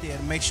staff right there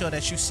to make sure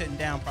that you're sitting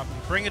down properly.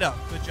 Bring it up.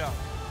 Good job.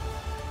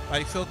 All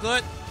right, feel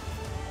good?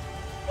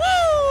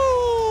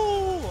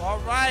 Woo! All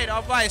right.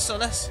 So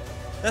let's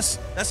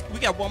we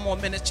got 1 more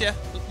minute here.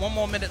 1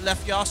 more minute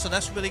left, y'all. So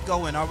let's really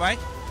go in, all right?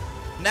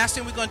 Next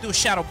thing we're gonna do is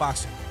shadow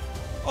boxing.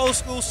 Old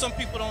school, some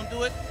people don't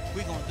do it.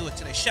 We're gonna do it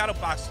today. Shadow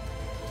boxing.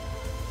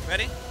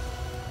 Ready?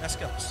 Let's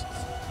go.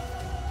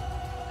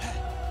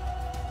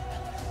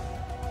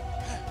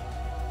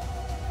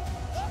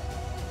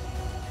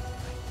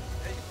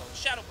 There you go.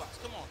 Shadow box.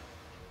 Come on.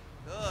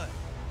 Good.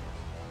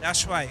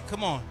 That's right.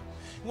 Come on.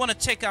 You want to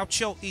take out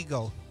your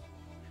ego.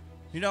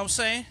 You know what I'm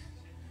saying?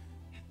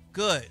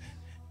 Good.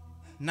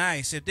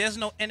 Nice. If there's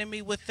no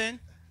enemy within,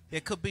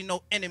 there could be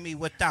no enemy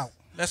without.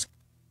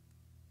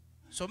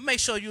 So make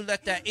sure you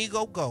let that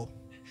ego go.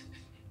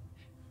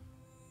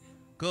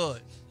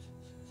 Good.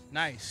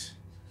 Nice.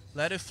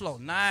 Let it flow.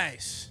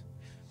 Nice.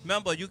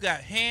 Remember, you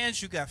got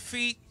hands, you got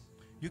feet,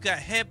 you got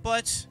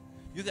headbutts,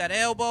 you got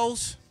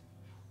elbows.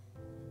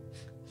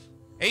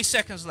 8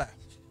 seconds left.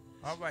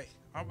 All right.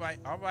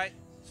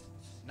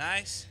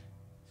 Nice.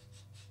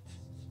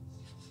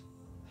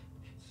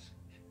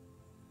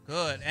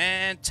 Good.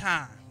 And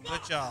time.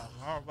 Good job.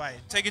 All right.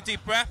 Take a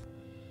deep breath.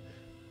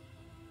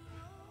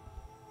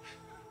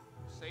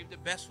 Save the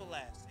best for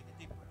last. Take a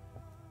deep breath.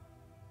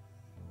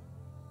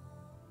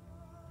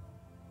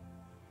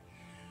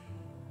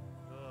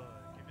 Good.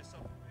 Give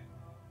yourself a minute.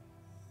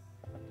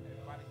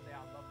 Everybody say,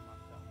 I love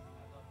myself.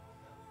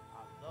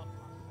 I love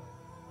myself.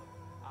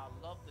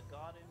 I love the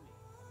God in me.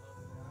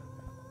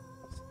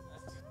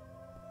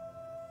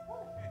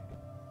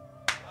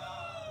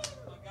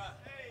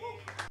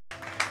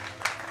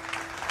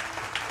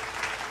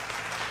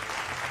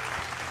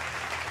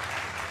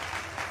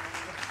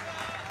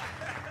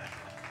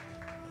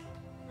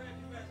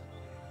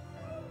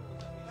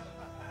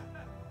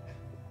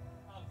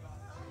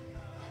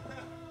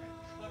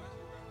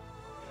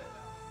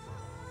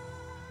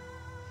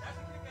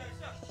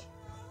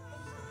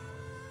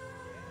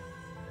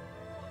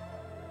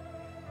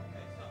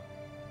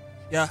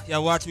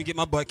 Y'all watch me get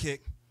my butt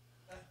kicked.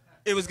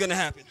 It was gonna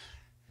happen.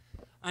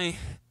 I ain't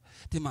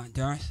did my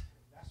endurance,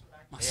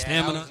 my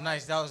stamina. That was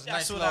nice. That was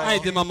nice. I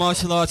ain't did my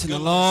martial arts in a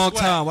long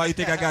time. Why you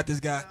think I got this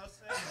guy?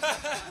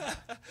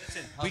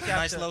 Listen, we got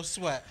nice low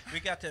sweat. We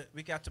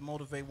got to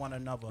motivate one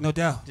another. No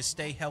doubt. To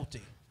stay healthy.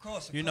 Of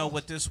course. You know,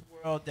 with this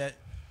world that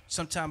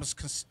sometimes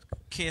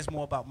cares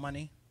more about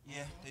money.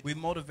 Yeah. We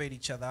motivate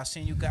each other. I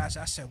seen you guys.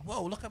 I said,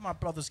 "Whoa, look at my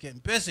brothers getting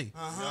busy."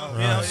 Uh-huh. You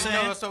know what I'm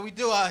saying? That's what we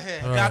do out here.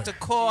 Got the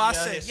call. I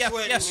said,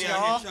 "Yes,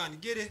 y'all." Trying to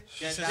get it.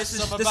 This This is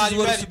what what ready,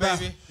 it's about.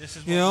 baby. This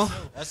is You know,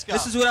 Let's go.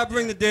 this is what I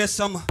bring to Dead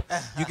Summer.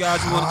 You guys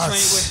want to train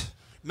with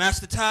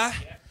Master Ty?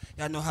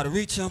 Y'all know how to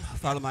reach him.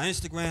 Follow my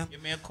Instagram.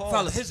 Give me a call.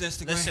 Follow his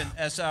Instagram. Listen,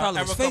 as Follow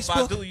his Erica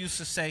Facebook. Badu used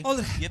to say, All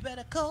of that. "You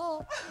better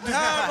call."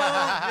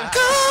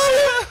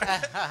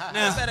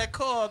 Now, You better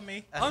call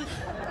me.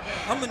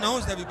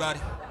 unbeknownst to everybody,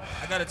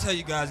 I gotta tell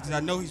you guys because I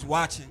know he's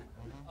watching.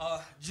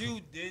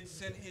 Jude did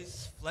send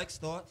his flex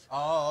thoughts.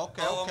 Oh,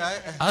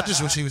 okay. I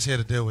just wish he was here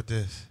to deal with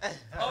this.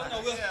 Oh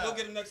no, we'll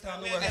get him next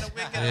time. No worries. He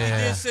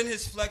Yeah. did send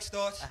his flex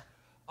thoughts.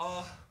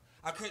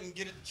 I couldn't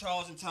get it to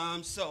Charles in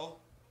time, so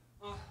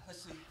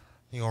let's see.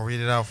 You gonna read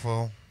it out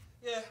for him?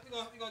 Yeah,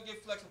 we're gonna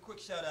give Flex a quick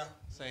shout out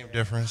Same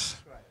difference.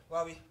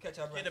 while we catch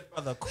our breath. Get a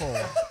brother a call.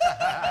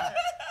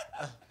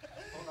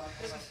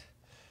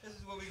 This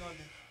is what we're gonna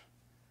do.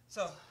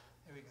 So,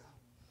 here we go.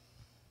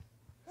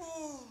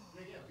 Woo.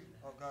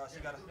 Oh gosh,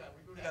 we got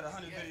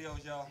 100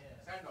 videos, y'all.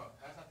 Sandor,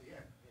 that's at the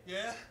end.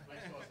 Yeah?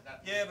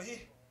 Yeah, but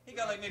he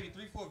got like maybe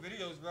 3-4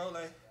 videos, bro.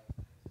 Like,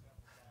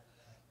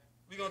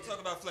 we gonna talk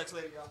about Flex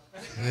later, y'all.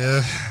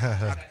 Yeah.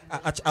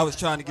 I was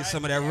trying to get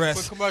some of that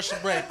rest.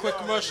 Quick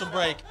commercial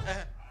break.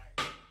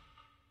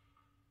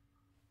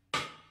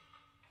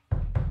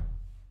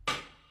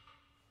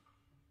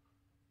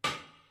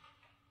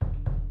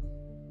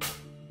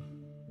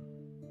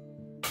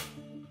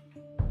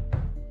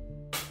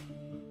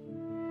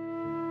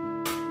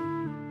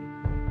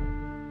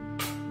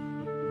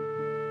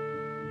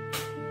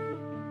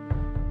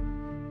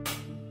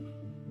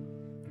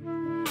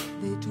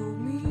 They told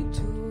me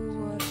to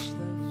watch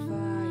the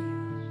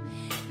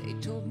fire. They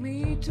told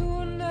me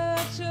to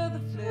nurture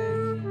the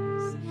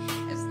flames.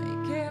 As they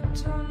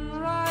kept on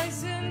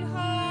rising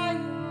higher,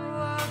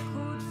 I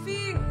could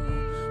feel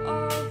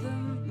all the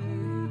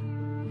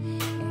pain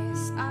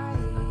as I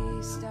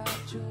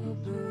started to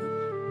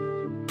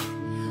burn.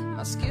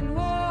 My skin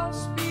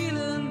was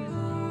peeling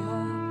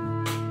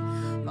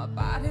off, my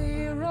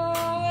body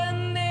raw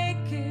and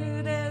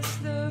naked as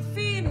the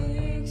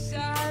phoenix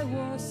I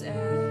was ash.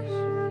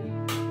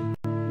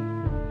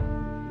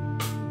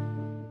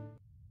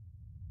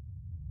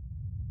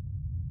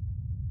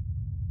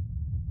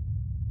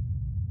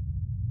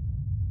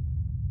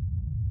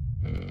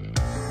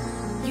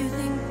 You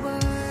think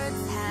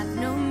words have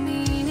no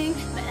meaning,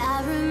 but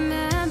I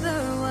remember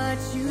what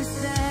you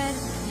said.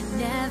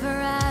 Never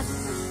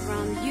asked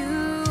from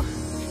you.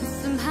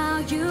 Somehow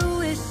you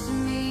wish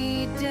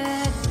me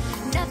dead.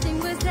 Nothing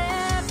was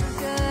ever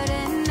good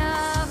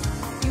enough.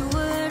 You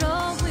would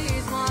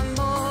always want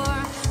more.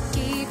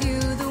 Gave you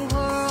the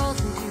world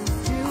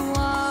and you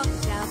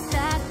walked out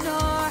that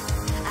door.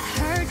 I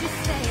heard you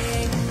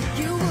say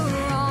you were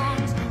wrong,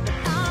 but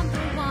I'm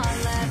the one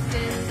left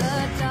in the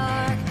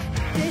dark.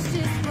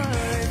 Vicious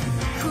words,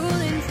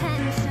 cruel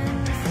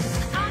intentions.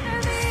 I'm the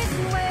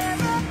reason we're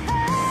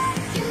apart.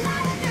 You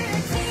lie under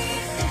your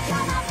teeth, that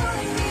you're not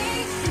fooling me.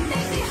 It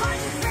makes me hard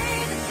to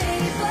breathe if they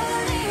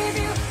believe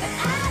you, but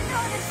I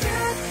know the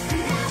truth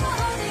and never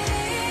hold it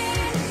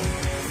in.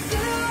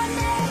 Soon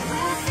they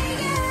will see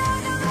you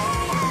the way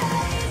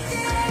I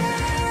do.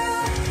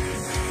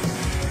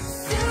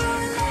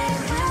 Soon they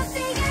will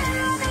see you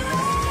the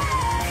way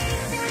I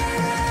do.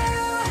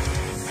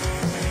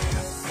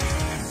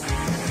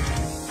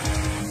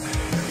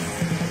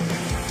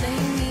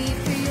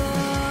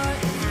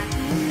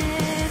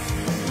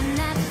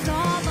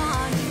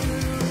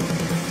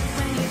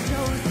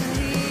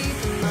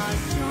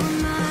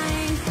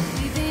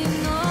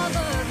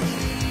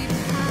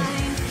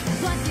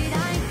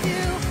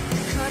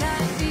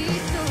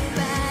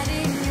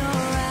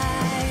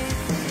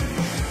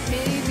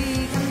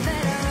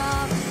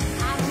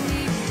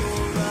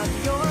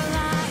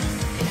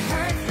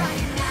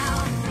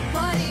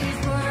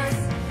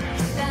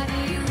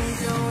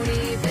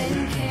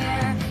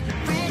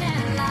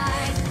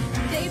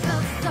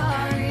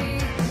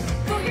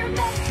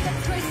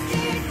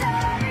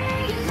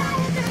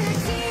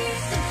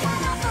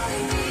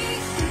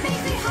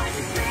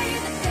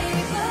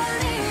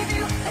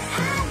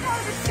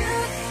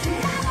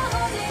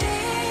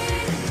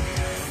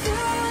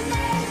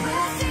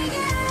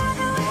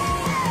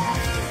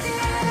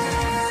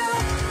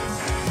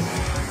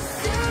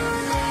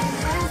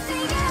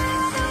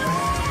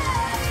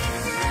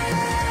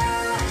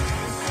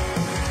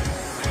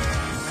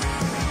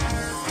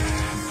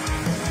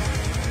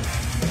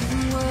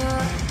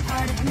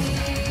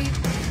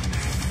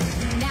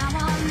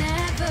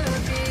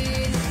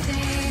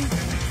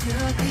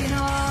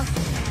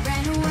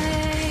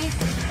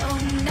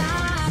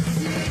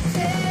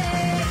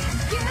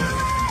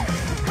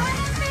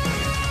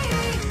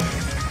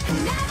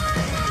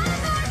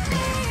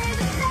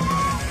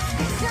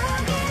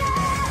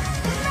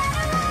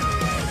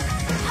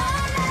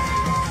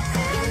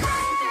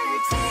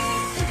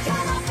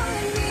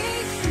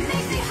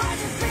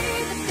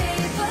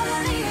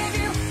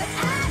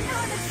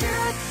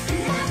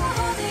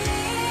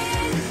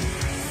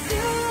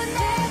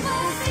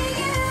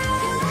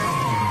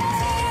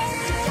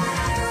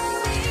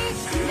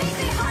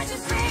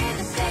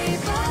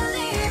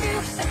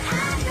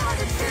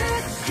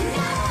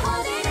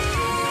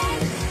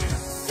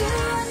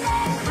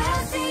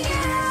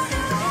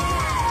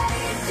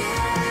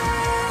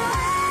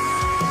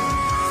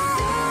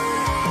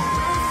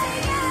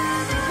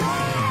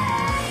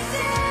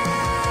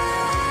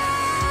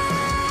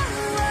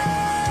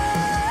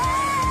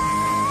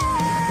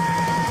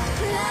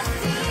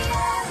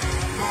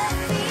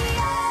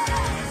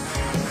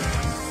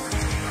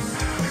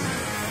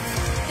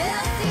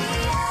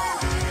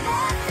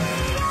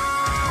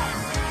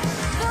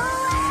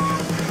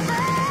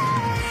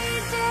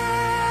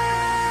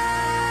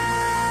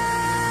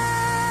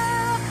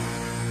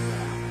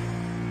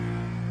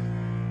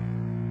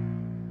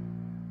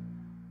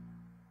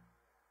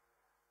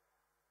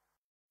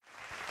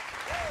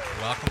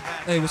 Welcome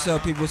back. Hey, what's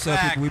up, people? What's up,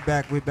 people? We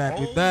back. We back.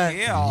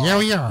 Yeah. Yeah,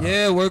 we are.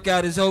 Yeah,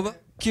 workout is over.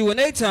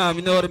 Q&A time,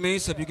 you know what I mean?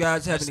 So if you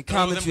guys have any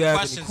comments, you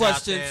have any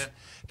questions,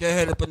 go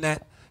ahead up on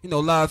that,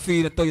 live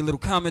feed and throw your little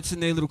comments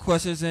in there, little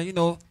questions.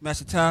 And,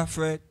 Master Ty,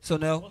 Fred,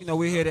 Sonel,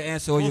 we're here to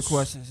answer all your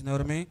questions, you know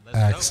what I mean?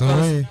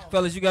 Excellent.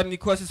 Fellas, you got any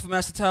questions for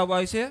Master Ty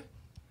while he's here?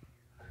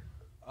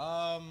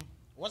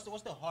 What's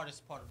the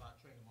hardest part about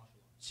training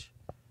martial arts?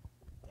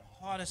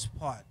 The hardest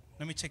part.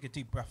 Let me take a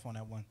deep breath on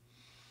that one.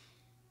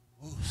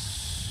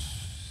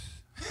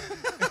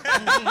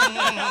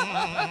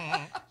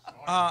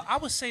 I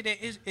would say that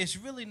it's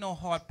really no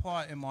hard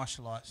part in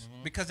martial arts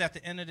because at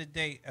the end of the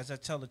day, as I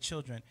tell the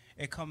children,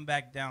 it comes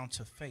back down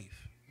to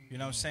faith. You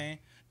know what I'm saying?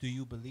 Do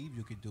you believe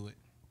you could do it?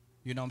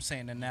 You know what I'm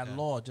saying? And that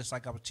law, just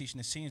like I was teaching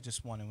the seniors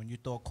this morning, when you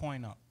throw a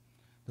coin up,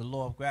 the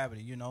law of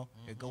gravity,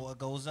 it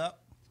goes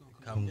up,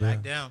 Come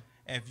back down.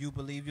 If you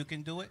believe you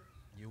can do it,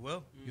 You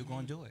will. you're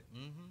gonna do it.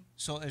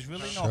 So it's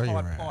really Sure no you're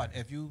hard right. part.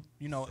 If you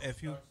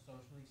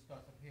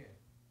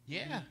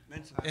yeah.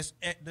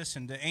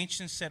 Listen, the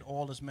ancients said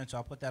all is mental.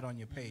 I'll put that on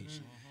your page.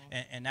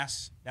 And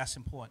that's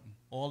important.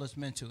 All is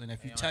mental. And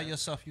if you tell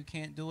yourself you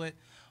can't do it,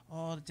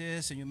 all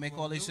this, and you make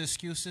all these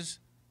excuses,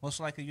 most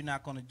likely you're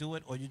not going to do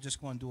it, or you're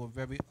just going to do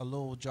a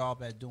little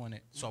job at doing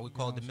it. So we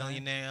call it the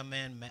millionaire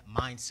man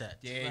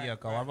mindset. There you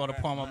go. I wrote a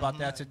poem about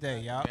that today.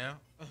 Yep.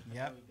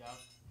 Yep.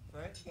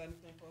 Fred, you got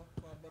anything for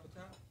Brother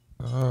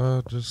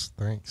Ty? Just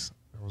thanks.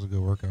 That was a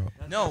good workout.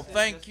 No,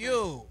 thank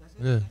you.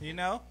 Yeah. You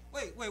know?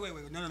 Wait. No. We're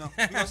going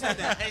to slow it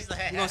down.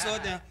 We're going to slow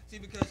it down. See,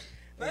 because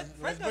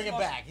Let's bring it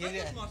back.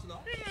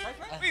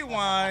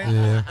 Rewind.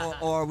 Yeah.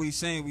 Or are we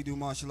saying we do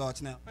martial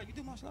arts now? Right, you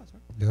do martial arts,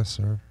 right? Yes,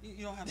 sir.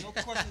 You don't have no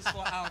questions for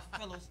our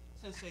fellow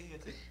sensei here,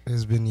 too?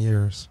 It's been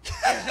years.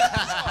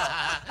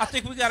 I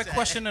think we got a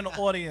question in the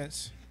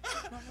audience.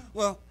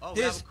 Well,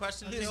 we have a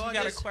question in the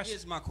audience?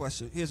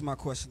 Here's my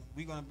question.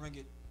 We're gonna bring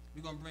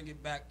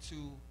it back to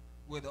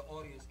where the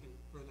audience can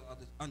further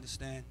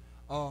understand.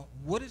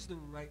 What is the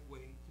right way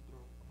to throw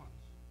a punch?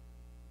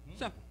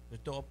 Simple. To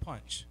throw a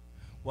punch.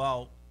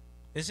 Well,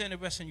 it's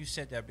interesting you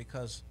said that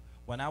because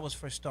when I was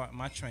first starting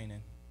my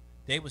training,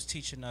 they was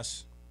teaching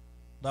us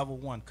level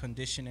 1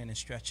 conditioning and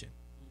stretching.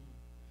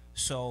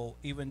 So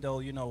even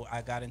though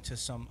I got into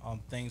some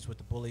things with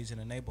the bullies in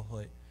the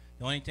neighborhood,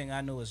 the only thing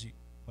I knew is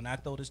when I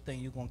throw this thing,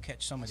 you're gonna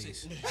catch some of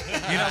these. You know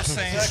what I'm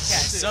saying? Catch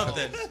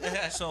something.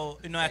 So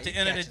at the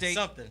end of the day,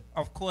 something.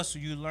 of course,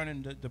 you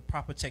learning the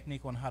proper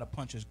technique on how to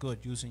punch is good,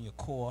 using your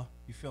core.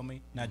 You feel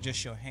me? Not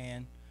just your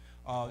hand.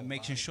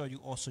 Making sure you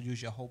also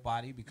use your whole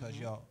body because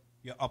your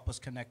upper's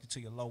connected to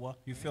your lower.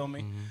 You feel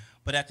me?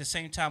 But at the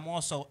same time,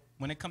 also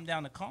when it come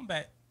down to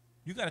combat,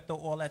 you got to throw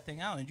all that thing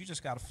out and you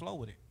just got to flow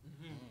with it.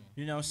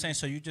 You know what I'm saying?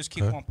 So you just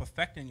keep on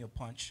perfecting your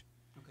punch.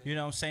 You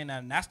know what I'm saying?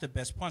 And that's the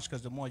best punch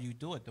because the more you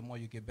do it, the more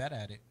you get better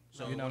at it.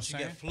 So you know once what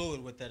you I'm get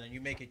fluid with it and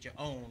you make it your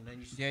own, then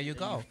you there you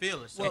go. You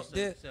feel it. Well,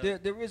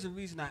 there is a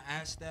reason I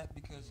asked that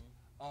because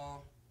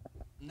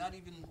not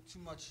even too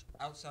much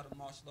outside of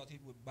martial arts,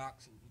 even with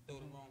boxing, you throw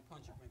the wrong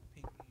punch, you break your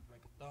pinky, you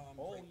break your thumb,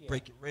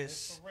 break your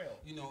wrist.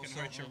 You can so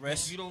hurt your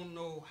wrist. you don't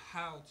know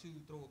how to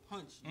throw a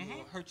punch,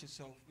 you'll hurt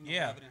yourself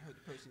rather than hurt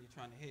the person you're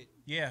trying to hit.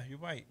 Yeah, you're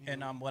right.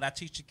 And what I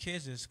teach the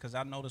kids is, because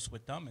I notice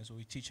with them is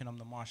we're teaching them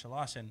the martial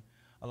arts, and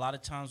a lot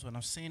of times when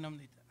I'm seeing them,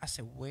 I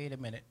say, wait a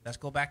minute, let's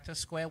go back to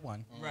square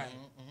one. Right.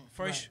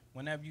 First,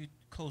 whenever you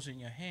closing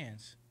your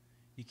hands,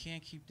 you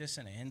can't keep this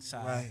in the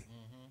inside.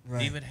 Right.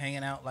 Leave it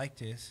hanging out like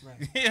this.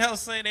 Right. You know what I'm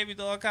saying? They be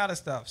doing all kind of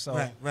stuff.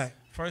 So right.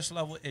 first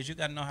level is you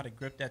got to know how to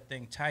grip that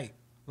thing tight.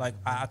 Like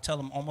I tell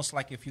them, almost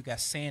like if you got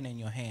sand in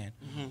your hand,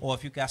 or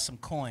if you got some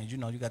coins, you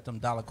got them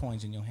dollar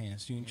coins in your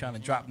hands. You ain't trying to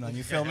drop none.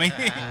 You feel me?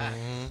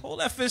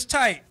 Hold that fist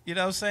tight. You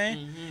know what I'm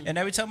saying? And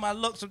every time I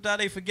look, sometimes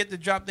they forget to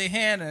drop their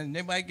hand, and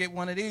they might get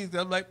one of these.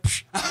 I'm like,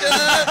 you know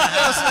what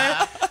I'm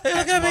saying? They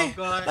look at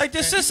me like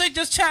this sensei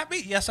just chopped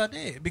me. Yes, I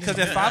did. Because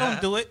if I don't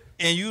do it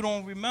and you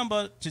don't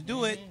remember to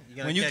do it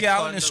when you get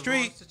out in the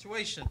street,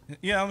 situation.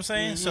 You know what I'm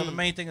saying? So the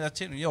main thing is I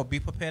tell you,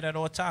 be prepared at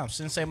all times.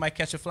 Sensei might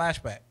catch a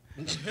flashback.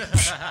 You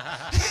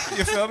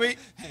feel me?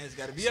 Hands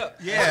gotta be up.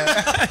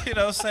 Yeah. You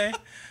know what I'm saying?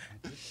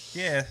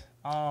 Yeah.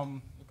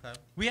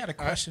 We had a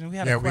question. We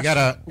got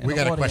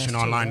a question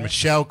online. Right?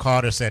 Michelle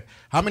Carter said,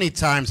 "How many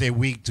times a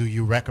week do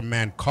you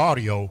recommend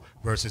cardio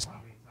versus how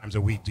many times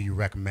a week do you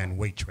recommend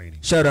weight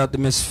training?" Shout out to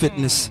Miss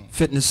Fitness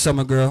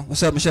Summer Girl.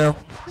 What's up, Michelle?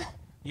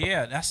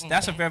 Yeah,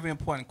 that's a very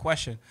important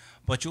question.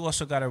 But you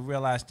also got to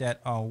realize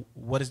that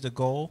what is the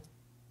goal?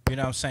 You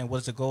know what I'm saying?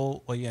 What's the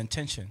goal or your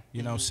intention?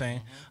 You know what I'm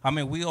saying? I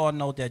mean, we all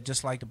know that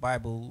just like the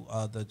Bible,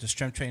 the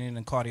strength training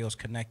and cardio is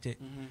connected.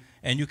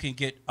 And you can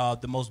get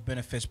the most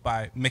benefits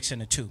by mixing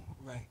the two.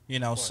 Right. You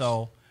know,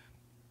 so,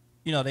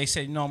 they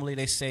say normally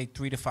they say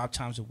 3 to 5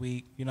 times a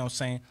week, you know what I'm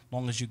saying? As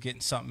long as you're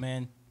getting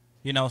something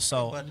in,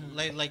 so. But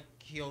like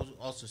he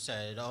also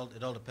said, it all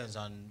depends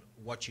on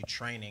what you're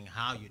training,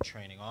 how you're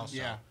training also.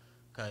 Yeah.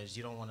 Because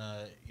you don't want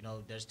to,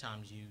 there's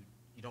times you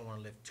don't want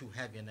to lift too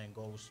heavy and then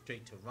go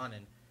straight to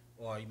running.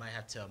 Or you might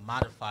have to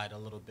modify it a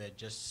little bit,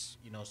 just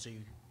so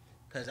you,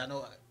 because I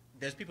know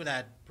there's people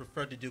that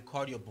prefer to do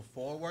cardio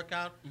before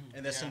workout,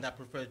 and there's some that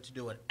prefer to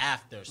do it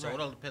after. So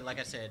it'll depend. Like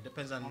I said, it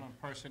depends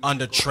on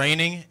the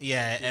training,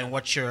 and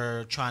what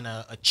you're trying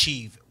to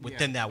achieve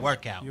within that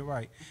workout. You're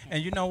right.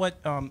 And you know what?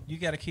 You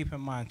got to keep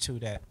in mind too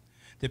that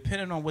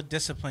depending on what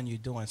discipline you're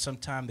doing,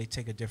 sometimes they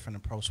take a different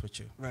approach with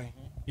you. Right.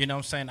 You know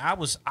what I'm saying? I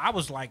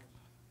was like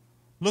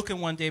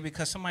looking one day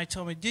because somebody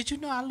told me, "Did you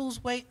know I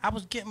lose weight? I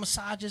was getting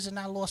massages and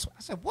I lost."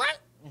 I said, "What?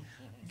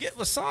 Get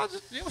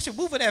massages? You should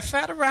moving that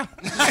fat around."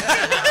 You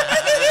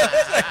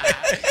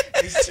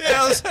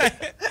know what I'm saying?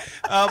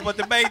 But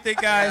the main thing,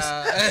 guys,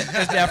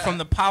 is that from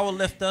the power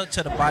lifter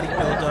to the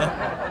bodybuilder,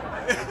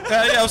 you know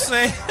what I'm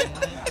saying?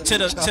 to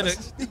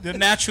the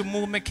natural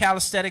movement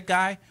calisthenic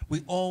guy,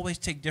 we always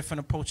take different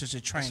approaches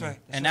to training.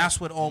 That's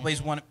what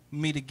always wanted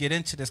me to get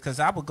into this, because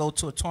I would go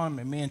to a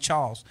tournament, me and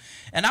Charles,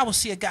 and I would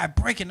see a guy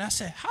breaking, and I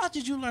said, "How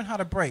did you learn how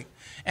to break?"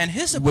 And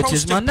his approach Which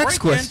is my next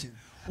question.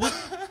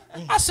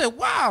 I said,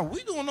 "Wow,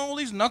 we doing all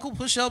these knuckle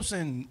push-ups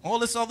and all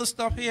this other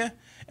stuff here,"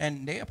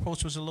 and their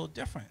approach was a little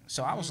different.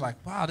 So I was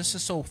like, "Wow, this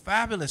is so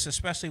fabulous,"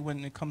 especially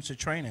when it comes to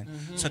training.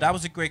 So that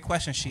was a great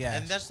question she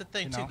asked. And that's the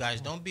thing too,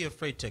 guys. Don't be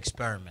afraid to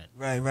experiment.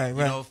 Right. You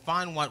know,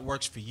 find what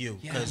works for you,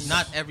 because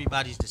not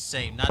everybody's the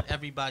same. Not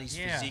everybody's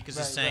physique is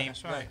the same.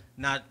 That's right.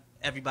 Not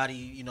everybody,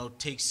 you know,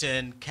 takes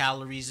in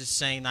calories the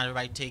same. Not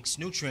everybody takes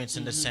nutrients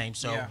in the same.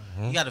 So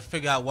you got to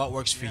figure out what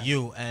works for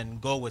you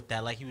and go with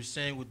that. Like he was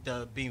saying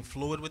with being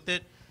fluid with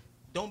it.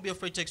 Don't be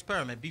afraid to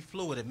experiment. Be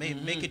fluid with it.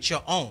 Make it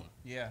your own.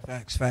 Yeah.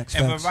 Facts.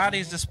 And variety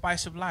is the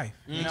spice of life.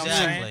 You know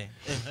exactly.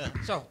 what I'm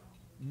saying? So,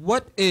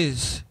 what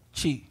is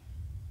chi?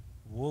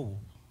 Whoa.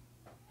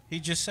 He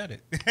just said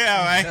it.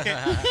 Yeah,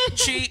 right.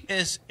 Chi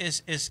is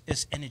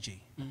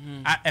energy.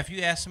 If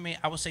you ask me,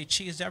 I would say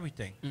chi is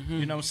everything.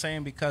 You know what I'm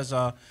saying? Because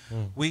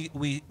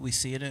we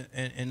see it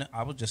in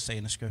I would just say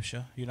in the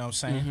scripture. You know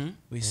what I'm saying?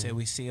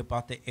 We see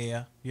about the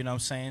air. You know what I'm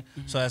saying?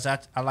 So as I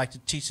like to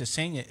teach the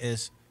senior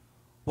is,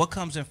 what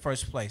comes in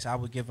first place? I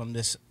would give them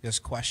this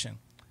question: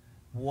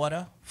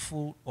 water,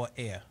 food, or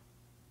air?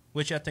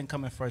 Which I think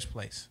come in first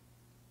place?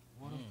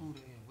 Water, food, or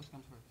air? Which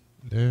comes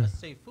first? Yeah. Let's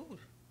say food.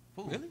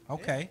 Really?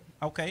 Okay.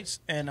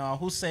 And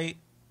who say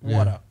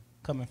water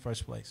come in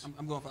first place?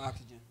 I'm going for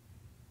oxygen.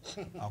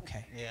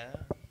 Okay. Yeah.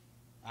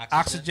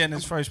 Oxygen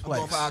is first place.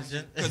 I'm going for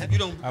oxygen. Because if you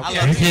don't,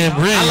 You can't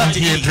breathe.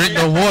 You can't drink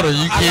no water.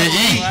 You can't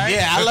eat.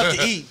 Yeah, I love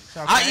to eat.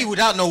 I eat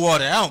without no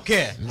water. I don't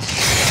care.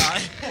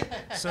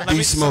 So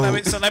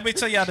let me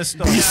tell y'all the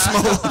story.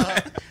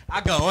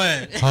 I go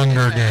in.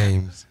 Hunger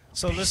Games.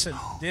 So listen,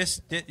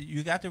 this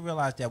you got to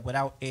realize that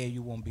without air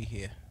you won't be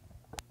here.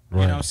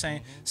 Right. You know what I'm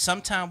saying?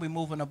 Sometimes we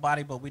move in the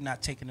body, but we're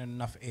not taking in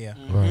enough air.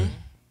 Right.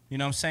 You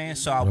know what I'm saying?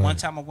 So one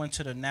time I went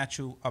to the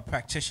natural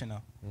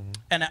practitioner,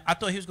 and I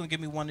thought he was gonna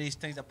give me one of these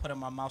things I put in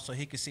my mouth so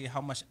he could see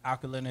how much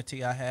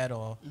alkalinity I had,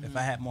 or if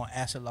I had more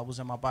acid levels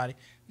in my body.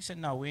 He said,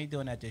 "No, we ain't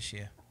doing that this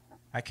year."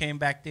 I came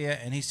back there,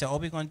 and he said, "All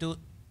we're gonna do,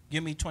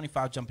 give me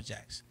 25 jumper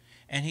jacks,"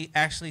 and he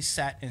actually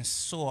sat and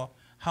saw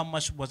how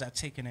much was I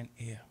taking in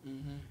air,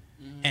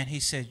 and he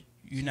said,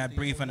 "You're not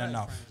breathing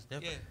enough."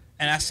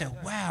 And I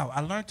said, "Wow,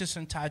 I learned this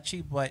in Tai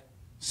Chi, but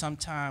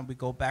sometimes we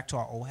go back to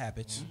our old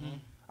habits."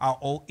 Our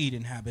old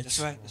eating habits.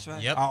 That's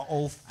right. Yep. Our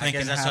old thinking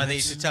I guess that's why they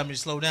habits. used to tell me to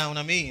slow down when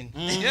I'm eating.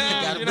 Yeah, You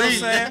gotta you know what I'm breathe.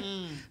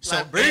 saying? So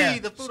Like, breathe. air.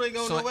 The food ain't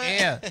going So nowhere.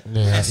 air.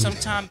 Yeah. And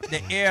sometimes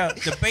the air,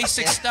 the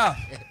basic stuff.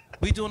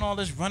 We doing all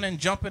this running,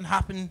 jumping,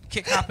 hopping,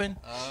 kick hopping,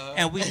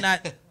 and we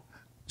not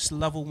it's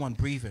level one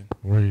breathing.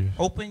 Breathe.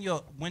 Open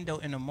your window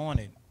in the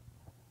morning.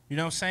 You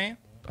know what I'm saying?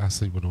 I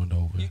sleep with the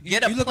window open.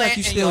 Get a You look like plant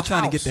you in still your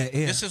trying to house. get that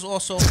air. This is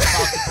also about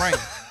the brain.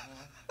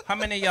 How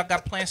many of y'all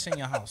got plants in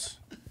your house?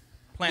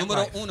 Plant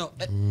Numero life. uno.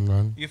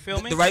 None. You feel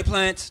me? The right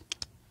plants.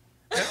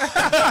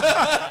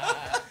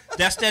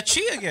 That's that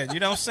chi again.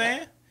 You know what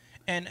I'm saying?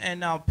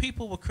 And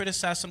people will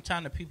criticize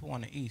sometimes the people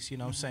on the East. You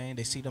know what I'm saying?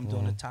 They see them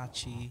doing the Tai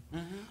Chi.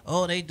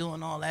 Oh, they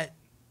doing all that.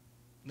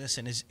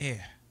 Listen, it's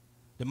air.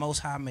 The Most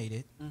High made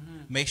it.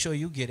 Make sure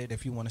you get it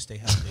if you want to stay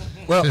healthy.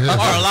 Well,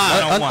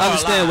 I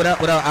understand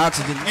without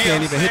oxygen, you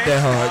can't even hit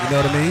that hard. You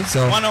know what I mean?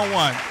 So 101.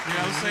 You know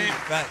what I'm saying?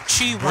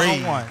 Chi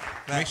 101.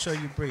 Make sure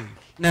you breathe.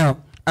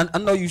 now, I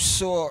know you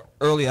saw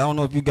earlier. I don't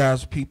know if you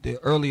guys peeped it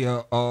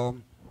earlier.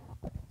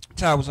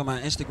 Ty was on my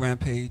Instagram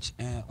page,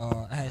 and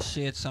I had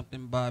shared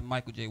something by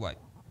Michael J. White.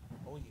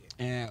 Oh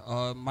yeah.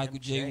 And Michael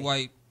J.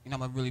 White, you know,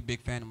 I'm a really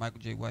big fan of Michael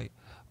J. White.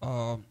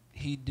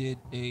 He did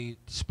a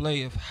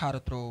display of how to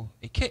throw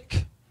a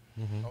kick.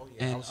 Oh,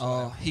 yeah,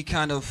 And he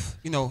kind of,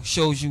 you know,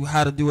 shows you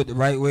how to do it the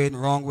right way and the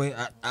wrong way.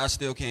 I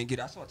still can't get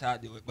it. I saw Ty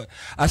do it, but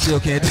I still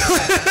can't do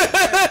it.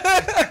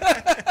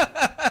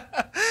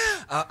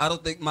 I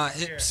don't think my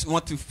hips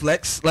want to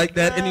flex like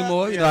that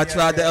anymore. You know, I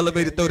tried the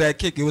elevator throw that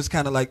kick. It was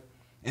kind of like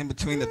in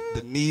between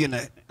the knee and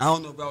the. I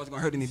don't know if I was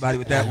gonna hurt anybody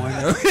with that one.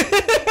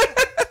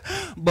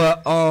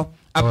 But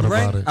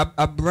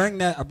I bring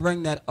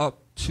that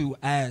up to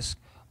ask,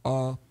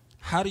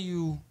 how do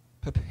you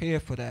prepare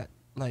for that?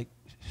 Like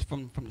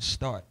from the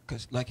start,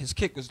 because like his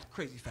kick was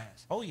crazy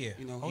fast. Oh yeah.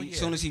 You know, oh, as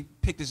soon as he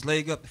picked his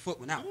leg up, the foot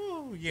went out.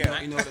 Ooh,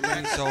 yeah. You know what I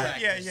mean? So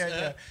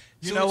yeah.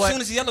 You soon, know what? As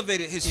soon as he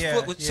elevated, his Yeah,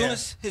 foot was, yeah. soon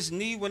as his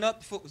knee went up,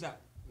 the foot was out.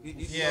 You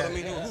know what I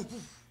mean? It was,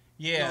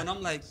 Yeah. You know, and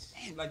I'm like,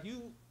 damn, like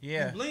you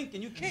blink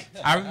and you kick.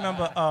 I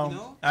remember. You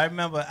know? I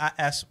remember. I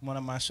asked one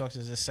of my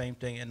instructors the same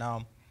thing, and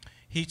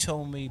he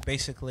told me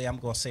basically, I'm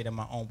gonna say it in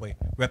my own way.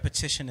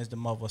 Repetition is the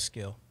mother of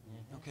skill.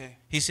 Okay.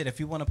 He said, if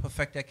you want to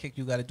perfect that kick,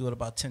 you got to do it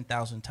about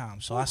 10,000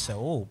 times. So I said,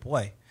 oh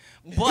boy,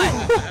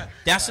 but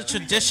that's a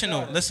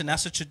traditional. Listen,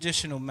 that's a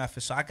traditional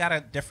method. So I got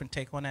a different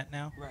take on that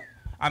now. Right.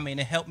 I mean,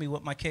 it helped me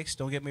with my kicks.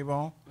 Don't get me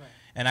wrong. Right.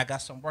 And I got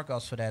some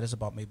workouts for that. It's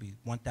about maybe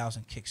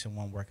 1,000 kicks in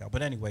one workout.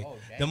 But anyway,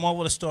 the moral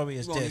of the story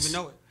is You won't this.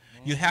 even know it.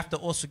 You have to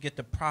also get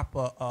the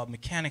proper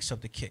mechanics of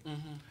the kick.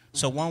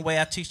 So one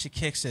way I teach the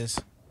kicks is,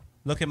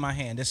 look at my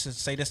hand. This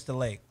is the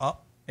leg.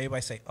 Up.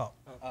 Everybody say up.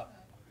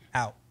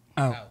 Out.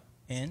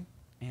 In.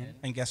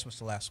 And guess what's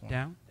the last one?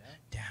 Down.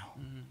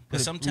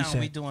 Because sometimes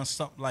we doing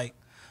something like,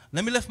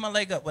 let me lift my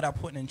leg up without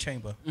putting in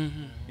chamber. You know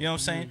what I'm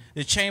saying?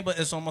 The chamber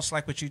is almost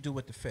like what you do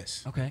with the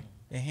fist. Okay.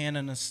 The hand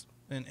and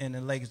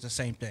the leg is the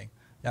same thing.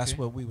 That's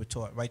what we were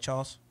taught, right,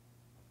 Charles?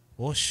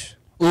 Whoosh.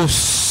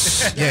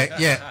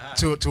 Yeah.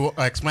 To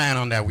expand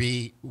on that,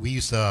 we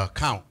used to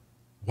count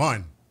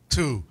 1,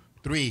 2,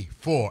 3,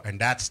 4, and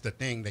that's the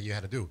thing that you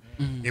had to do.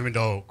 Even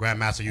though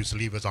Grandmaster used to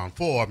leave us on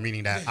 4,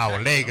 meaning that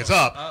our leg is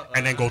up,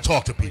 and then go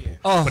talk to people.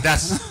 But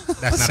that's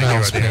not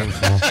a hero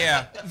there.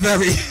 Yeah,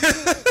 very.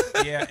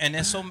 Yeah, and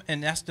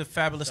that's the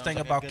fabulous thing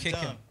about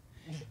kicking.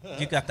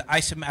 You got the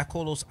I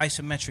call those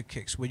isometric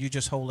kicks where you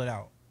just hold it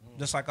out,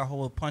 just like I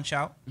hold a punch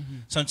out.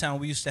 Sometimes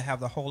we used to have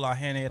to hold our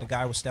hand there. The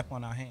guy would step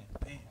on our hand,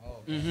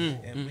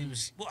 and we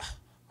was, what?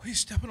 Are you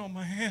stepping on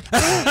my hand?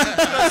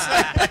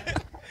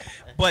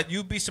 But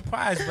you'd be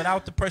surprised,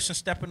 without the person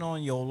stepping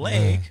on your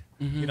leg,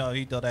 you know,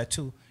 he does that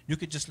too. You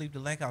could just leave the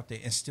leg out there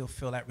and still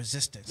feel that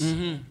resistance.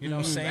 You know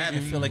what I'm saying?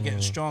 And feel it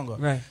getting stronger.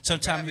 Right.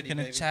 Sometimes you can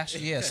attach,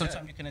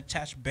 sometimes you can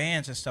attach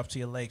bands and stuff to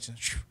your legs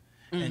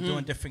and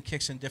doing different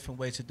kicks in different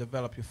ways to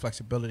develop your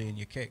flexibility in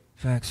your kick.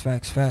 Facts.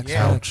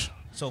 Yeah.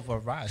 So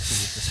variety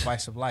is the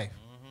spice of life,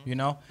 you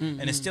know?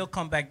 And it still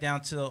come back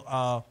down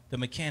to the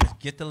mechanics.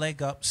 Get the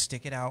leg up,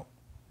 stick it out,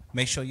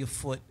 make sure your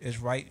foot is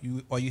right.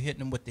 Are you hitting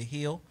them with the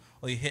heel,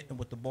 or you hitting them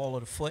with the ball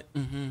of the foot?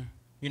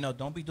 You know,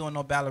 don't be doing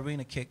no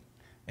ballerina kick,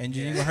 and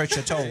you even hurt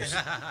your toes.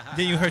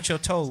 Then you hurt your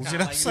toes. You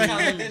know what I'm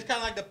saying? It's kind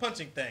of like the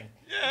punching thing.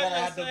 You gotta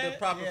have the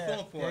proper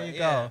form for there it. you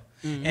go.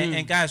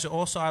 And guys,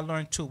 also I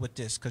learned too with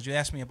this, because you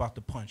asked me about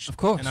the punch. Of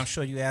course. And I'm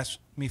sure you asked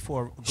me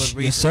for a good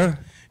reason. Yes, sir.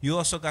 You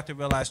also got to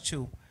realize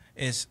too,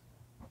 is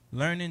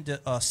learning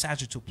the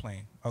sagittal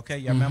plane. Okay,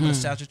 you remember the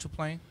sagittal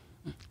plane?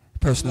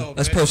 Personal.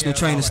 That's personal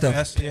training stuff.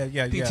 That's,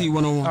 PT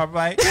 101. All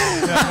right.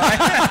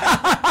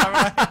 All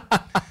right.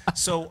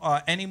 So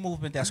any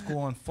movement that's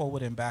going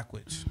forward and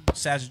backwards,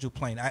 sagittal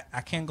plane.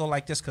 I can't go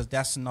like this because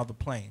that's another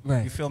plane.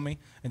 Right. You feel me?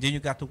 And then you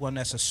got the one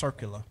that's a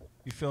circular.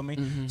 You feel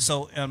me?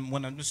 So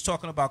when I'm just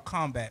talking about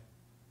combat,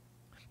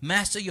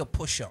 master your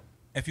push-up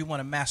if you want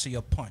to master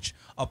your punch.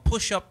 A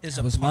push-up is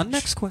a punch. That was my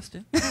next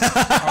question. All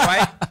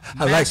right?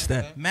 I like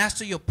that.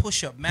 Master your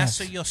push-up.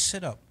 Master Facts. your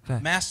sit-up.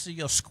 Facts. Master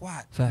your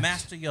squat. Facts.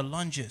 Master your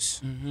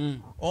lunges.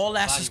 All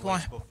that's is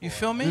going. You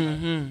feel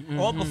me?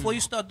 All before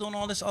you start doing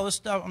all this other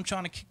stuff, I'm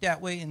trying to kick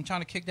that way and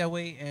trying to kick that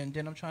way, and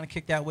then I'm trying to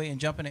kick that way and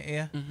jump in the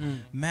air.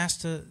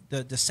 Master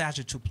the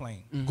sagittal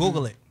plane.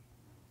 Google it.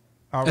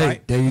 All right.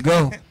 Hey, there you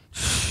go.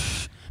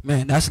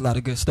 Man, that's a lot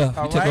of good stuff.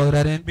 All You took right. all of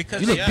that in.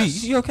 Because you look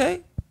beat. You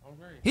okay?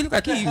 He look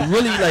like he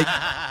really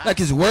like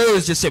his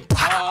words just said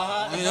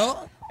pow. You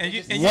know.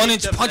 And One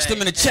inch punched him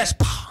in the chest.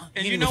 Pow.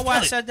 And He you didn't know even why I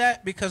feel it. said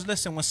that? Because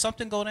listen, when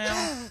something go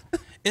down,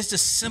 it's the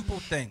simple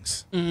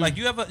things. Like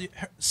you ever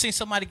seen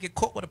somebody get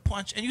caught with a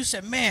punch and you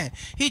said, man,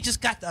 he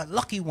just got the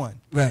lucky one.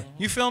 Right.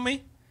 You feel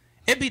me?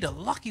 It be the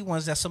lucky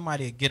ones that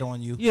somebody would get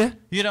on you. Yeah.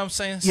 You know what I'm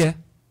saying? Yeah.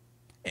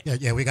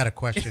 Yeah, we got a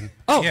question.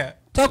 Oh, Yeah.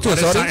 talk to What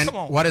us, is, audience. something, Come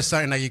on. what is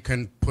something that you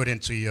can put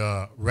into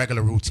your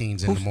regular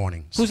routines in the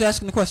mornings? Who's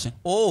asking the question?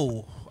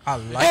 Oh, I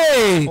like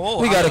Hey,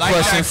 oh, we got I a like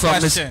question that from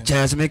Miss question.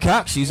 Jasmine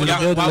Cox. She's in the Well,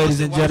 building, why ladies was-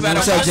 and you gentlemen. better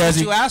What's up, watch what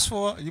Jazzy? you asked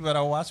for. You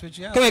better watch what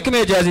you asked Come here, for. come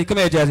here, Jazzy. Come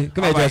here, Jazzy.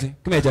 Come here, All right. Jazzy.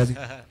 Come here,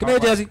 Jazzy. Come here,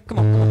 Jazzy. Come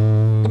on, come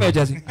on. Come here,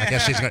 Jazzy. I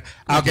guess she's gonna.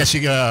 I guess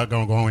she's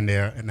gonna go in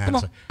there and Come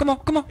answer. on, come on,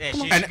 come on. Yeah,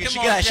 Come on. she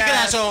can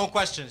ask her own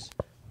questions.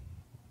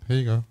 Here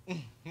you go.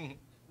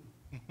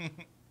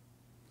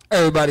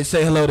 Everybody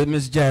say hello to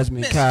Miss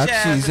Jasmine Miss Cox.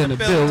 Jazz She's in in the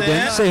the building.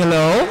 building. Say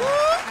hello.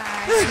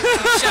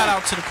 Shout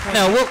out to the queen.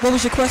 Now, what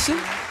was your question?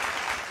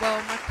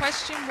 Well, my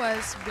question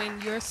was,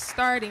 when you're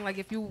starting, like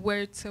if you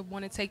were to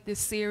want to take this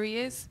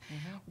serious,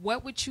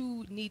 what would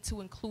you need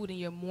to include in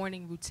your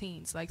morning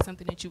routines? Like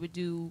something that you would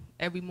do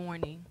every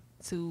morning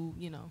to,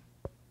 you know,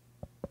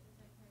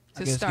 to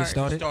guess get start.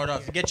 started. Start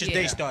off. Get your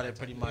Yeah. day started,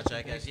 pretty much,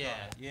 I guess. Yeah.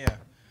 Yeah.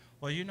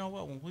 Well, you know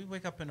what? When we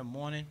wake up in the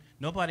morning,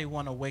 nobody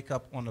want to wake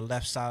up on the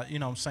left side. You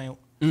know what I'm saying?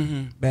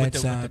 Bad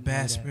with side. the and bad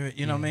all that. spirit.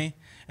 You know what I mean?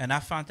 And I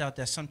found out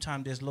that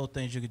sometimes there's little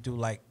things you could do,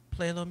 like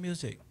play a little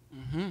music.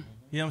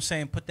 You know what I'm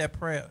saying? Put that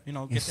prayer,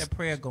 get that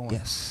prayer going.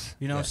 Yes.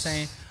 You know what I'm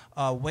saying?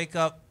 Wake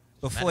up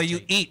before you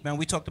eat, man.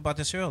 We talked about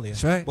this earlier.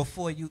 That's right.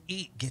 Before you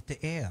eat, get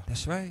the air.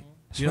 That's right.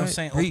 You know what I'm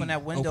saying? Breathe. Open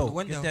that window. Open the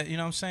window. Get that, you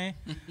know what I'm saying?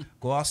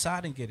 Go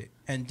outside and get it.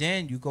 And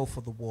then you go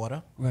for the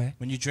water. Right.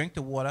 When you drink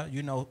the water,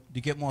 to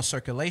get more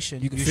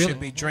circulation, You can feel should it.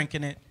 be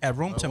drinking it at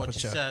room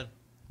temperature.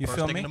 You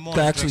feel me? You can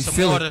actually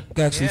feel it. You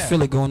can actually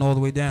feel it going all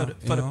the way down.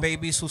 For the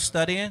babies who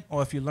studying,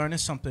 or if you're learning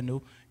something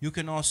new, you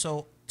can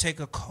also take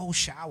a cold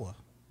shower.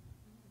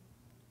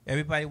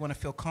 Everybody want to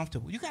feel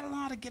comfortable. You got to learn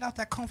how to get out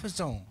that comfort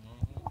zone.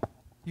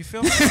 You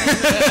feel me?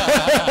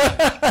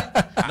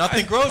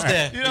 Nothing grows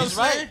there. You know what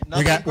I'm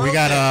saying? We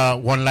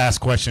got one last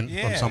question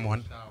from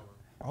someone.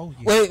 Oh,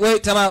 yeah.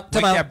 Wait, time out.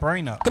 Wake that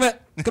brain up. Come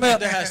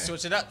here.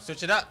 Switch it up.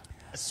 Switch it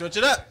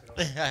up.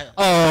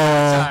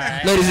 Oh,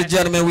 ladies and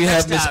gentlemen, we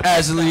have Miss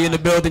Asley in the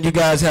building. You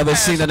guys haven't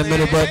seen her in a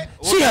minute, but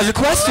she has a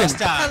question.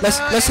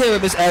 Let's hear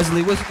it, Miss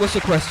Asley. What's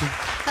your question?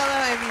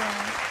 Hello, everyone.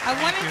 I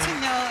wanted to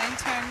know, in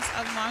terms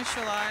of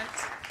martial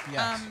arts,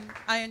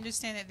 I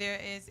understand that there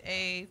is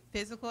a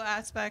physical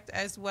aspect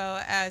as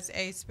well as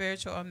a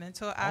spiritual or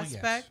mental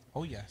aspect.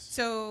 Oh, yes.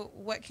 So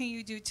what can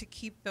you do to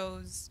keep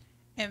those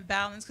in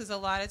balance? Because a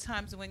lot of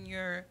times when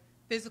you're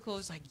physical,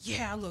 it's like,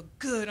 yeah, I look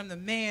good, I'm the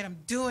man, I'm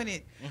doing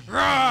it,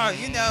 raw,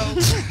 and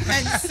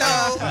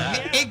so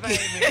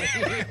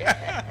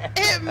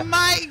it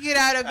might get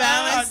out of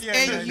balance,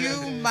 and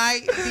you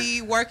might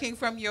be working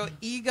from your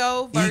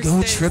ego versus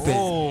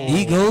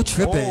ego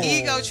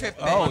tripping.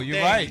 Oh,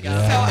 you're right. So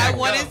I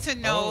wanted to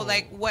know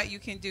what you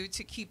can do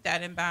to keep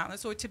that in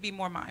balance or to be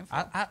more mindful.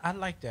 I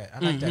like that. I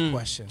like that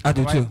question. I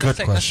do too. Good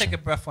question. Let's take a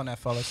breath on that,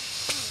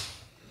 fellas.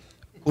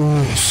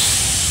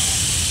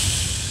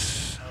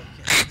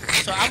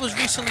 So I was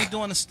recently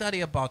doing a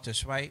study about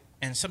this, right?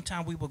 And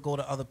sometimes we would go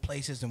to other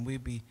places and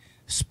we'd be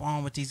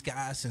sparring with these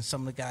guys, and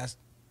some of the guys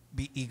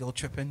be ego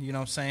tripping. You know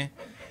what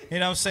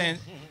I'm saying?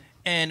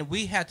 And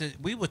we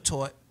were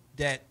taught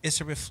that it's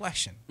a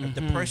reflection. If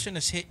the person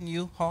is hitting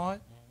you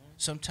hard,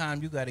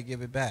 sometimes you got to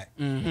give it back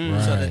so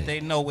that they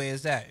know where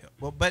it's at.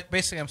 Well, but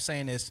basically, I'm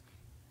saying is,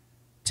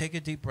 take a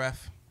deep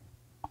breath.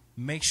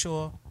 Make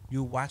sure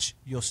you watch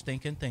your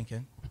stinking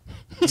thinking.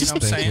 You know what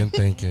I'm saying?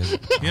 Thinking. You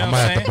know I might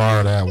have to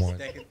borrow that one.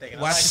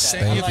 Watch the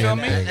stinking, you feel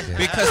me?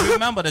 Because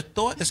remember, the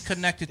thought is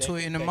connected to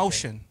an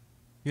emotion.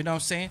 You know what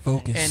I'm saying?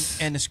 Focus.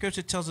 And the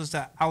scripture tells us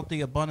that out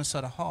the abundance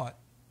of the heart,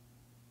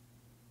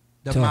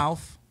 the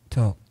mouth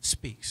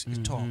speaks.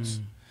 It talks.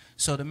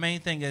 So the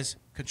main thing is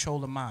control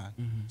the mind.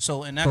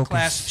 So in that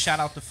class, shout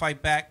out to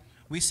Fight Back.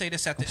 We say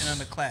this at the end of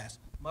the class.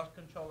 Must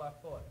control our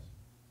thoughts.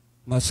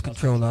 Must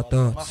control our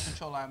thoughts. Must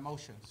control our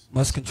emotions.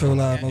 Must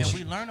control our emotions.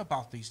 And we learn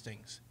about these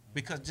things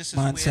because this is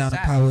mind, where sound,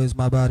 it's and at. power is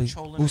my body.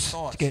 Controlling the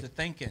thoughts, the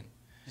thinking.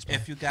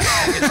 If you got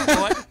a negative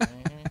thought,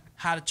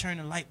 how to turn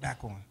the light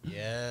back on.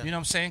 Yeah. You know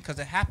what I'm saying? Because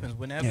it happens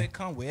whenever it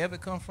comes, wherever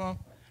it comes from.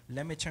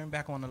 Let me turn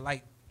back on the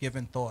light,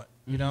 giving thought.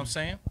 You know what I'm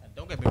saying? And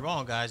don't get me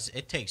wrong, guys.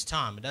 It takes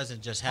time. It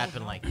doesn't just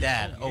happen like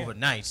that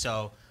overnight.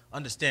 So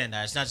understand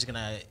that it's not just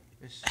gonna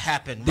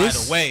happen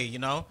right away. You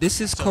know.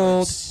 This is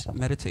called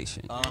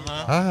meditation.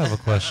 I have a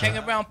question.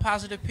 Hang around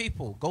positive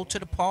people. Go to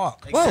the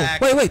park. Whoa!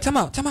 Wait! Time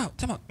out! You know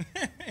what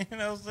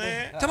I'm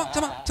saying?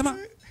 Time out!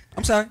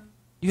 I'm sorry.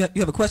 You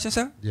have a question,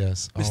 sir?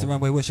 Yes. Mr.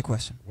 Runway, what's your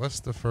question? What's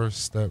the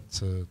first step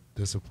to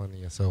disciplining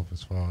yourself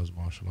as far as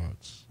martial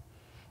arts?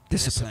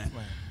 Discipline.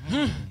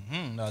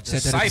 No,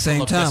 said that at the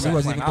same time. We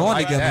wasn't even born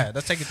together. That.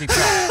 Let's take a deep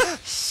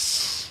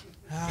breath.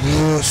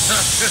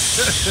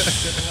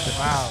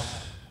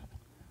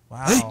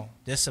 Wow.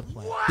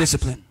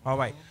 Discipline. All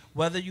right.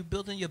 Whether you're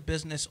building your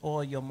business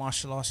or your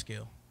martial arts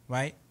skill,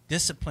 right?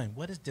 Discipline.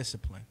 What is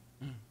discipline?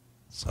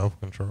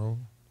 Self-control.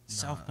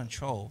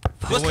 Self-control.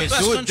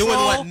 Doing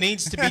what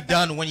needs to be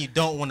done when you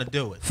don't want to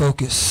do it.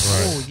 Focus.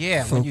 Oh,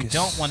 yeah, when you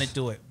don't want to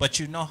do it. But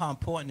you know how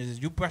important it is.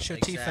 You brush your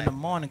teeth in the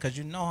morning because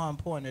you know how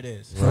important it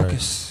is.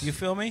 Focus. You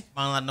feel me?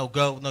 I don't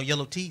like no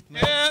yellow teeth,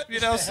 man. Yeah, you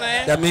know what I'm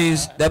saying?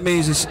 That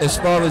means as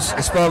far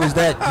as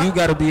that, you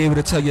got to be able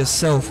to tell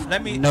yourself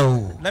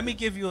no. Let me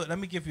give you a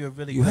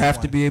really You good have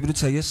one. to be able to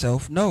tell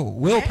yourself no.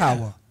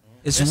 Willpower.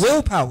 It's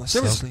willpower.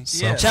 Seriously.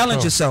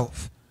 Challenge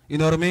yourself. You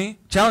know what I mean?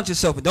 Challenge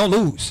yourself and don't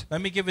lose. Let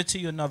me give it to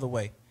you another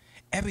way.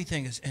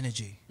 Everything is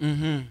energy. You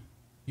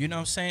know what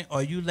I'm saying?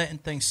 Are you letting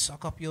things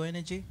suck up your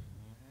energy?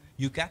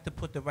 You got to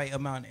put the right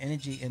amount of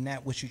energy in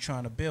that which you're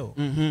trying to build.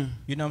 You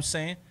know what I'm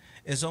saying?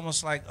 It's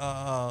almost like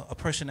a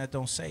person that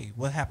don't save.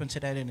 What happened to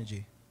that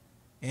energy?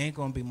 It ain't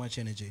going to be much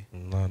energy.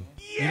 None.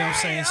 You know what I'm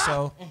saying?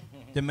 So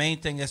the main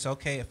thing is,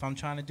 okay, if I'm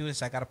trying to do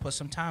this, I got to put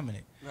some time in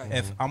it.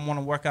 If I want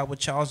to work out with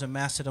Charles and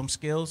master them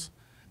skills,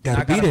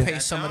 I gotta pay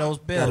some of those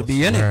bills. Gotta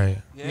be in it. Right.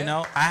 You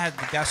know, I had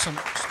got a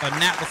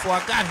nap before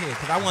I got here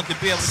because I wanted to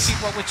be able to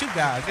keep up with you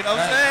guys. You know what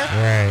I'm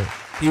saying? Right.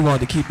 He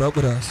wanted to keep up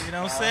with us. You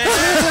know what I'm saying?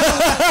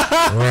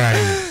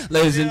 Right.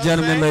 Ladies and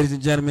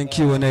gentlemen,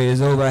 Q&A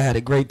is over. I had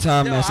a great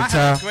time, Master I Ty.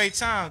 had a great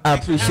time. I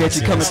appreciate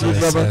you coming through,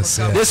 brother.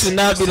 This will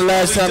not be the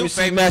last time you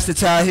see Master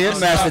Ty here.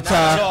 Master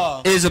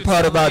Ty is a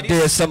part of our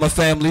Dear Summer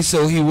family,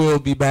 so he will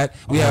be back.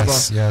 We have a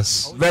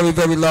very,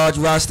 very large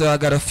roster. I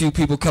got a few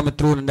people coming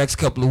through in the next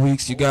couple of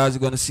weeks. You guys are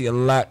going to see a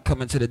lot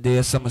coming to the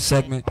Dear Summer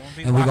segment,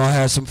 and we're going to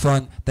have some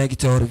fun. Thank you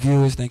to all the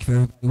viewers. Thank you for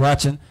everybody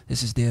watching.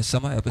 This is Dear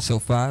Summer,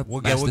 episode 5.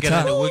 We'll get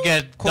double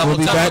we'll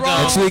be back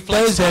next week,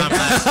 Thursday.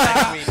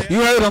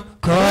 You heard him.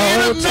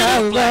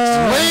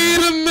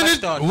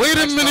 Wait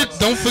a minute.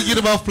 Don't forget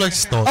about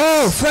Flex Thoughts.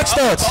 Oh, Flex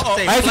Thoughts.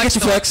 I ain't forget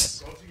you,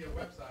 Flex.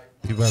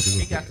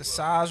 He got the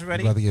size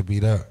ready. You about to get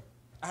beat up.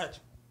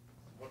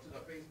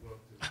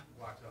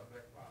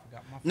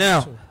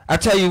 Now, I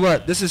tell you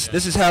what, this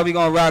is how we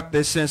gonna rock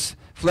this since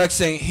Flex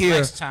ain't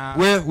here.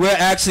 We're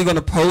actually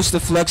gonna post the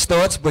Flex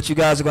Thoughts, but you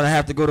guys are gonna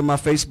have to go to my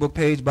Facebook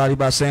page, Body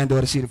by Sandor,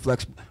 to see the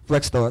Flex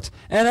Thoughts.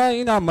 And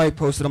I might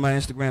post it on my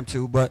Instagram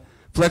too, but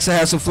Flex will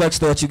have some Flex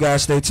Thoughts. You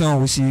guys stay tuned.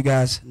 We'll see you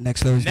guys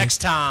next Thursday. Next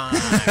time.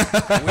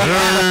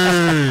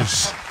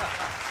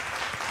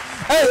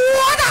 Hey,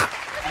 what up?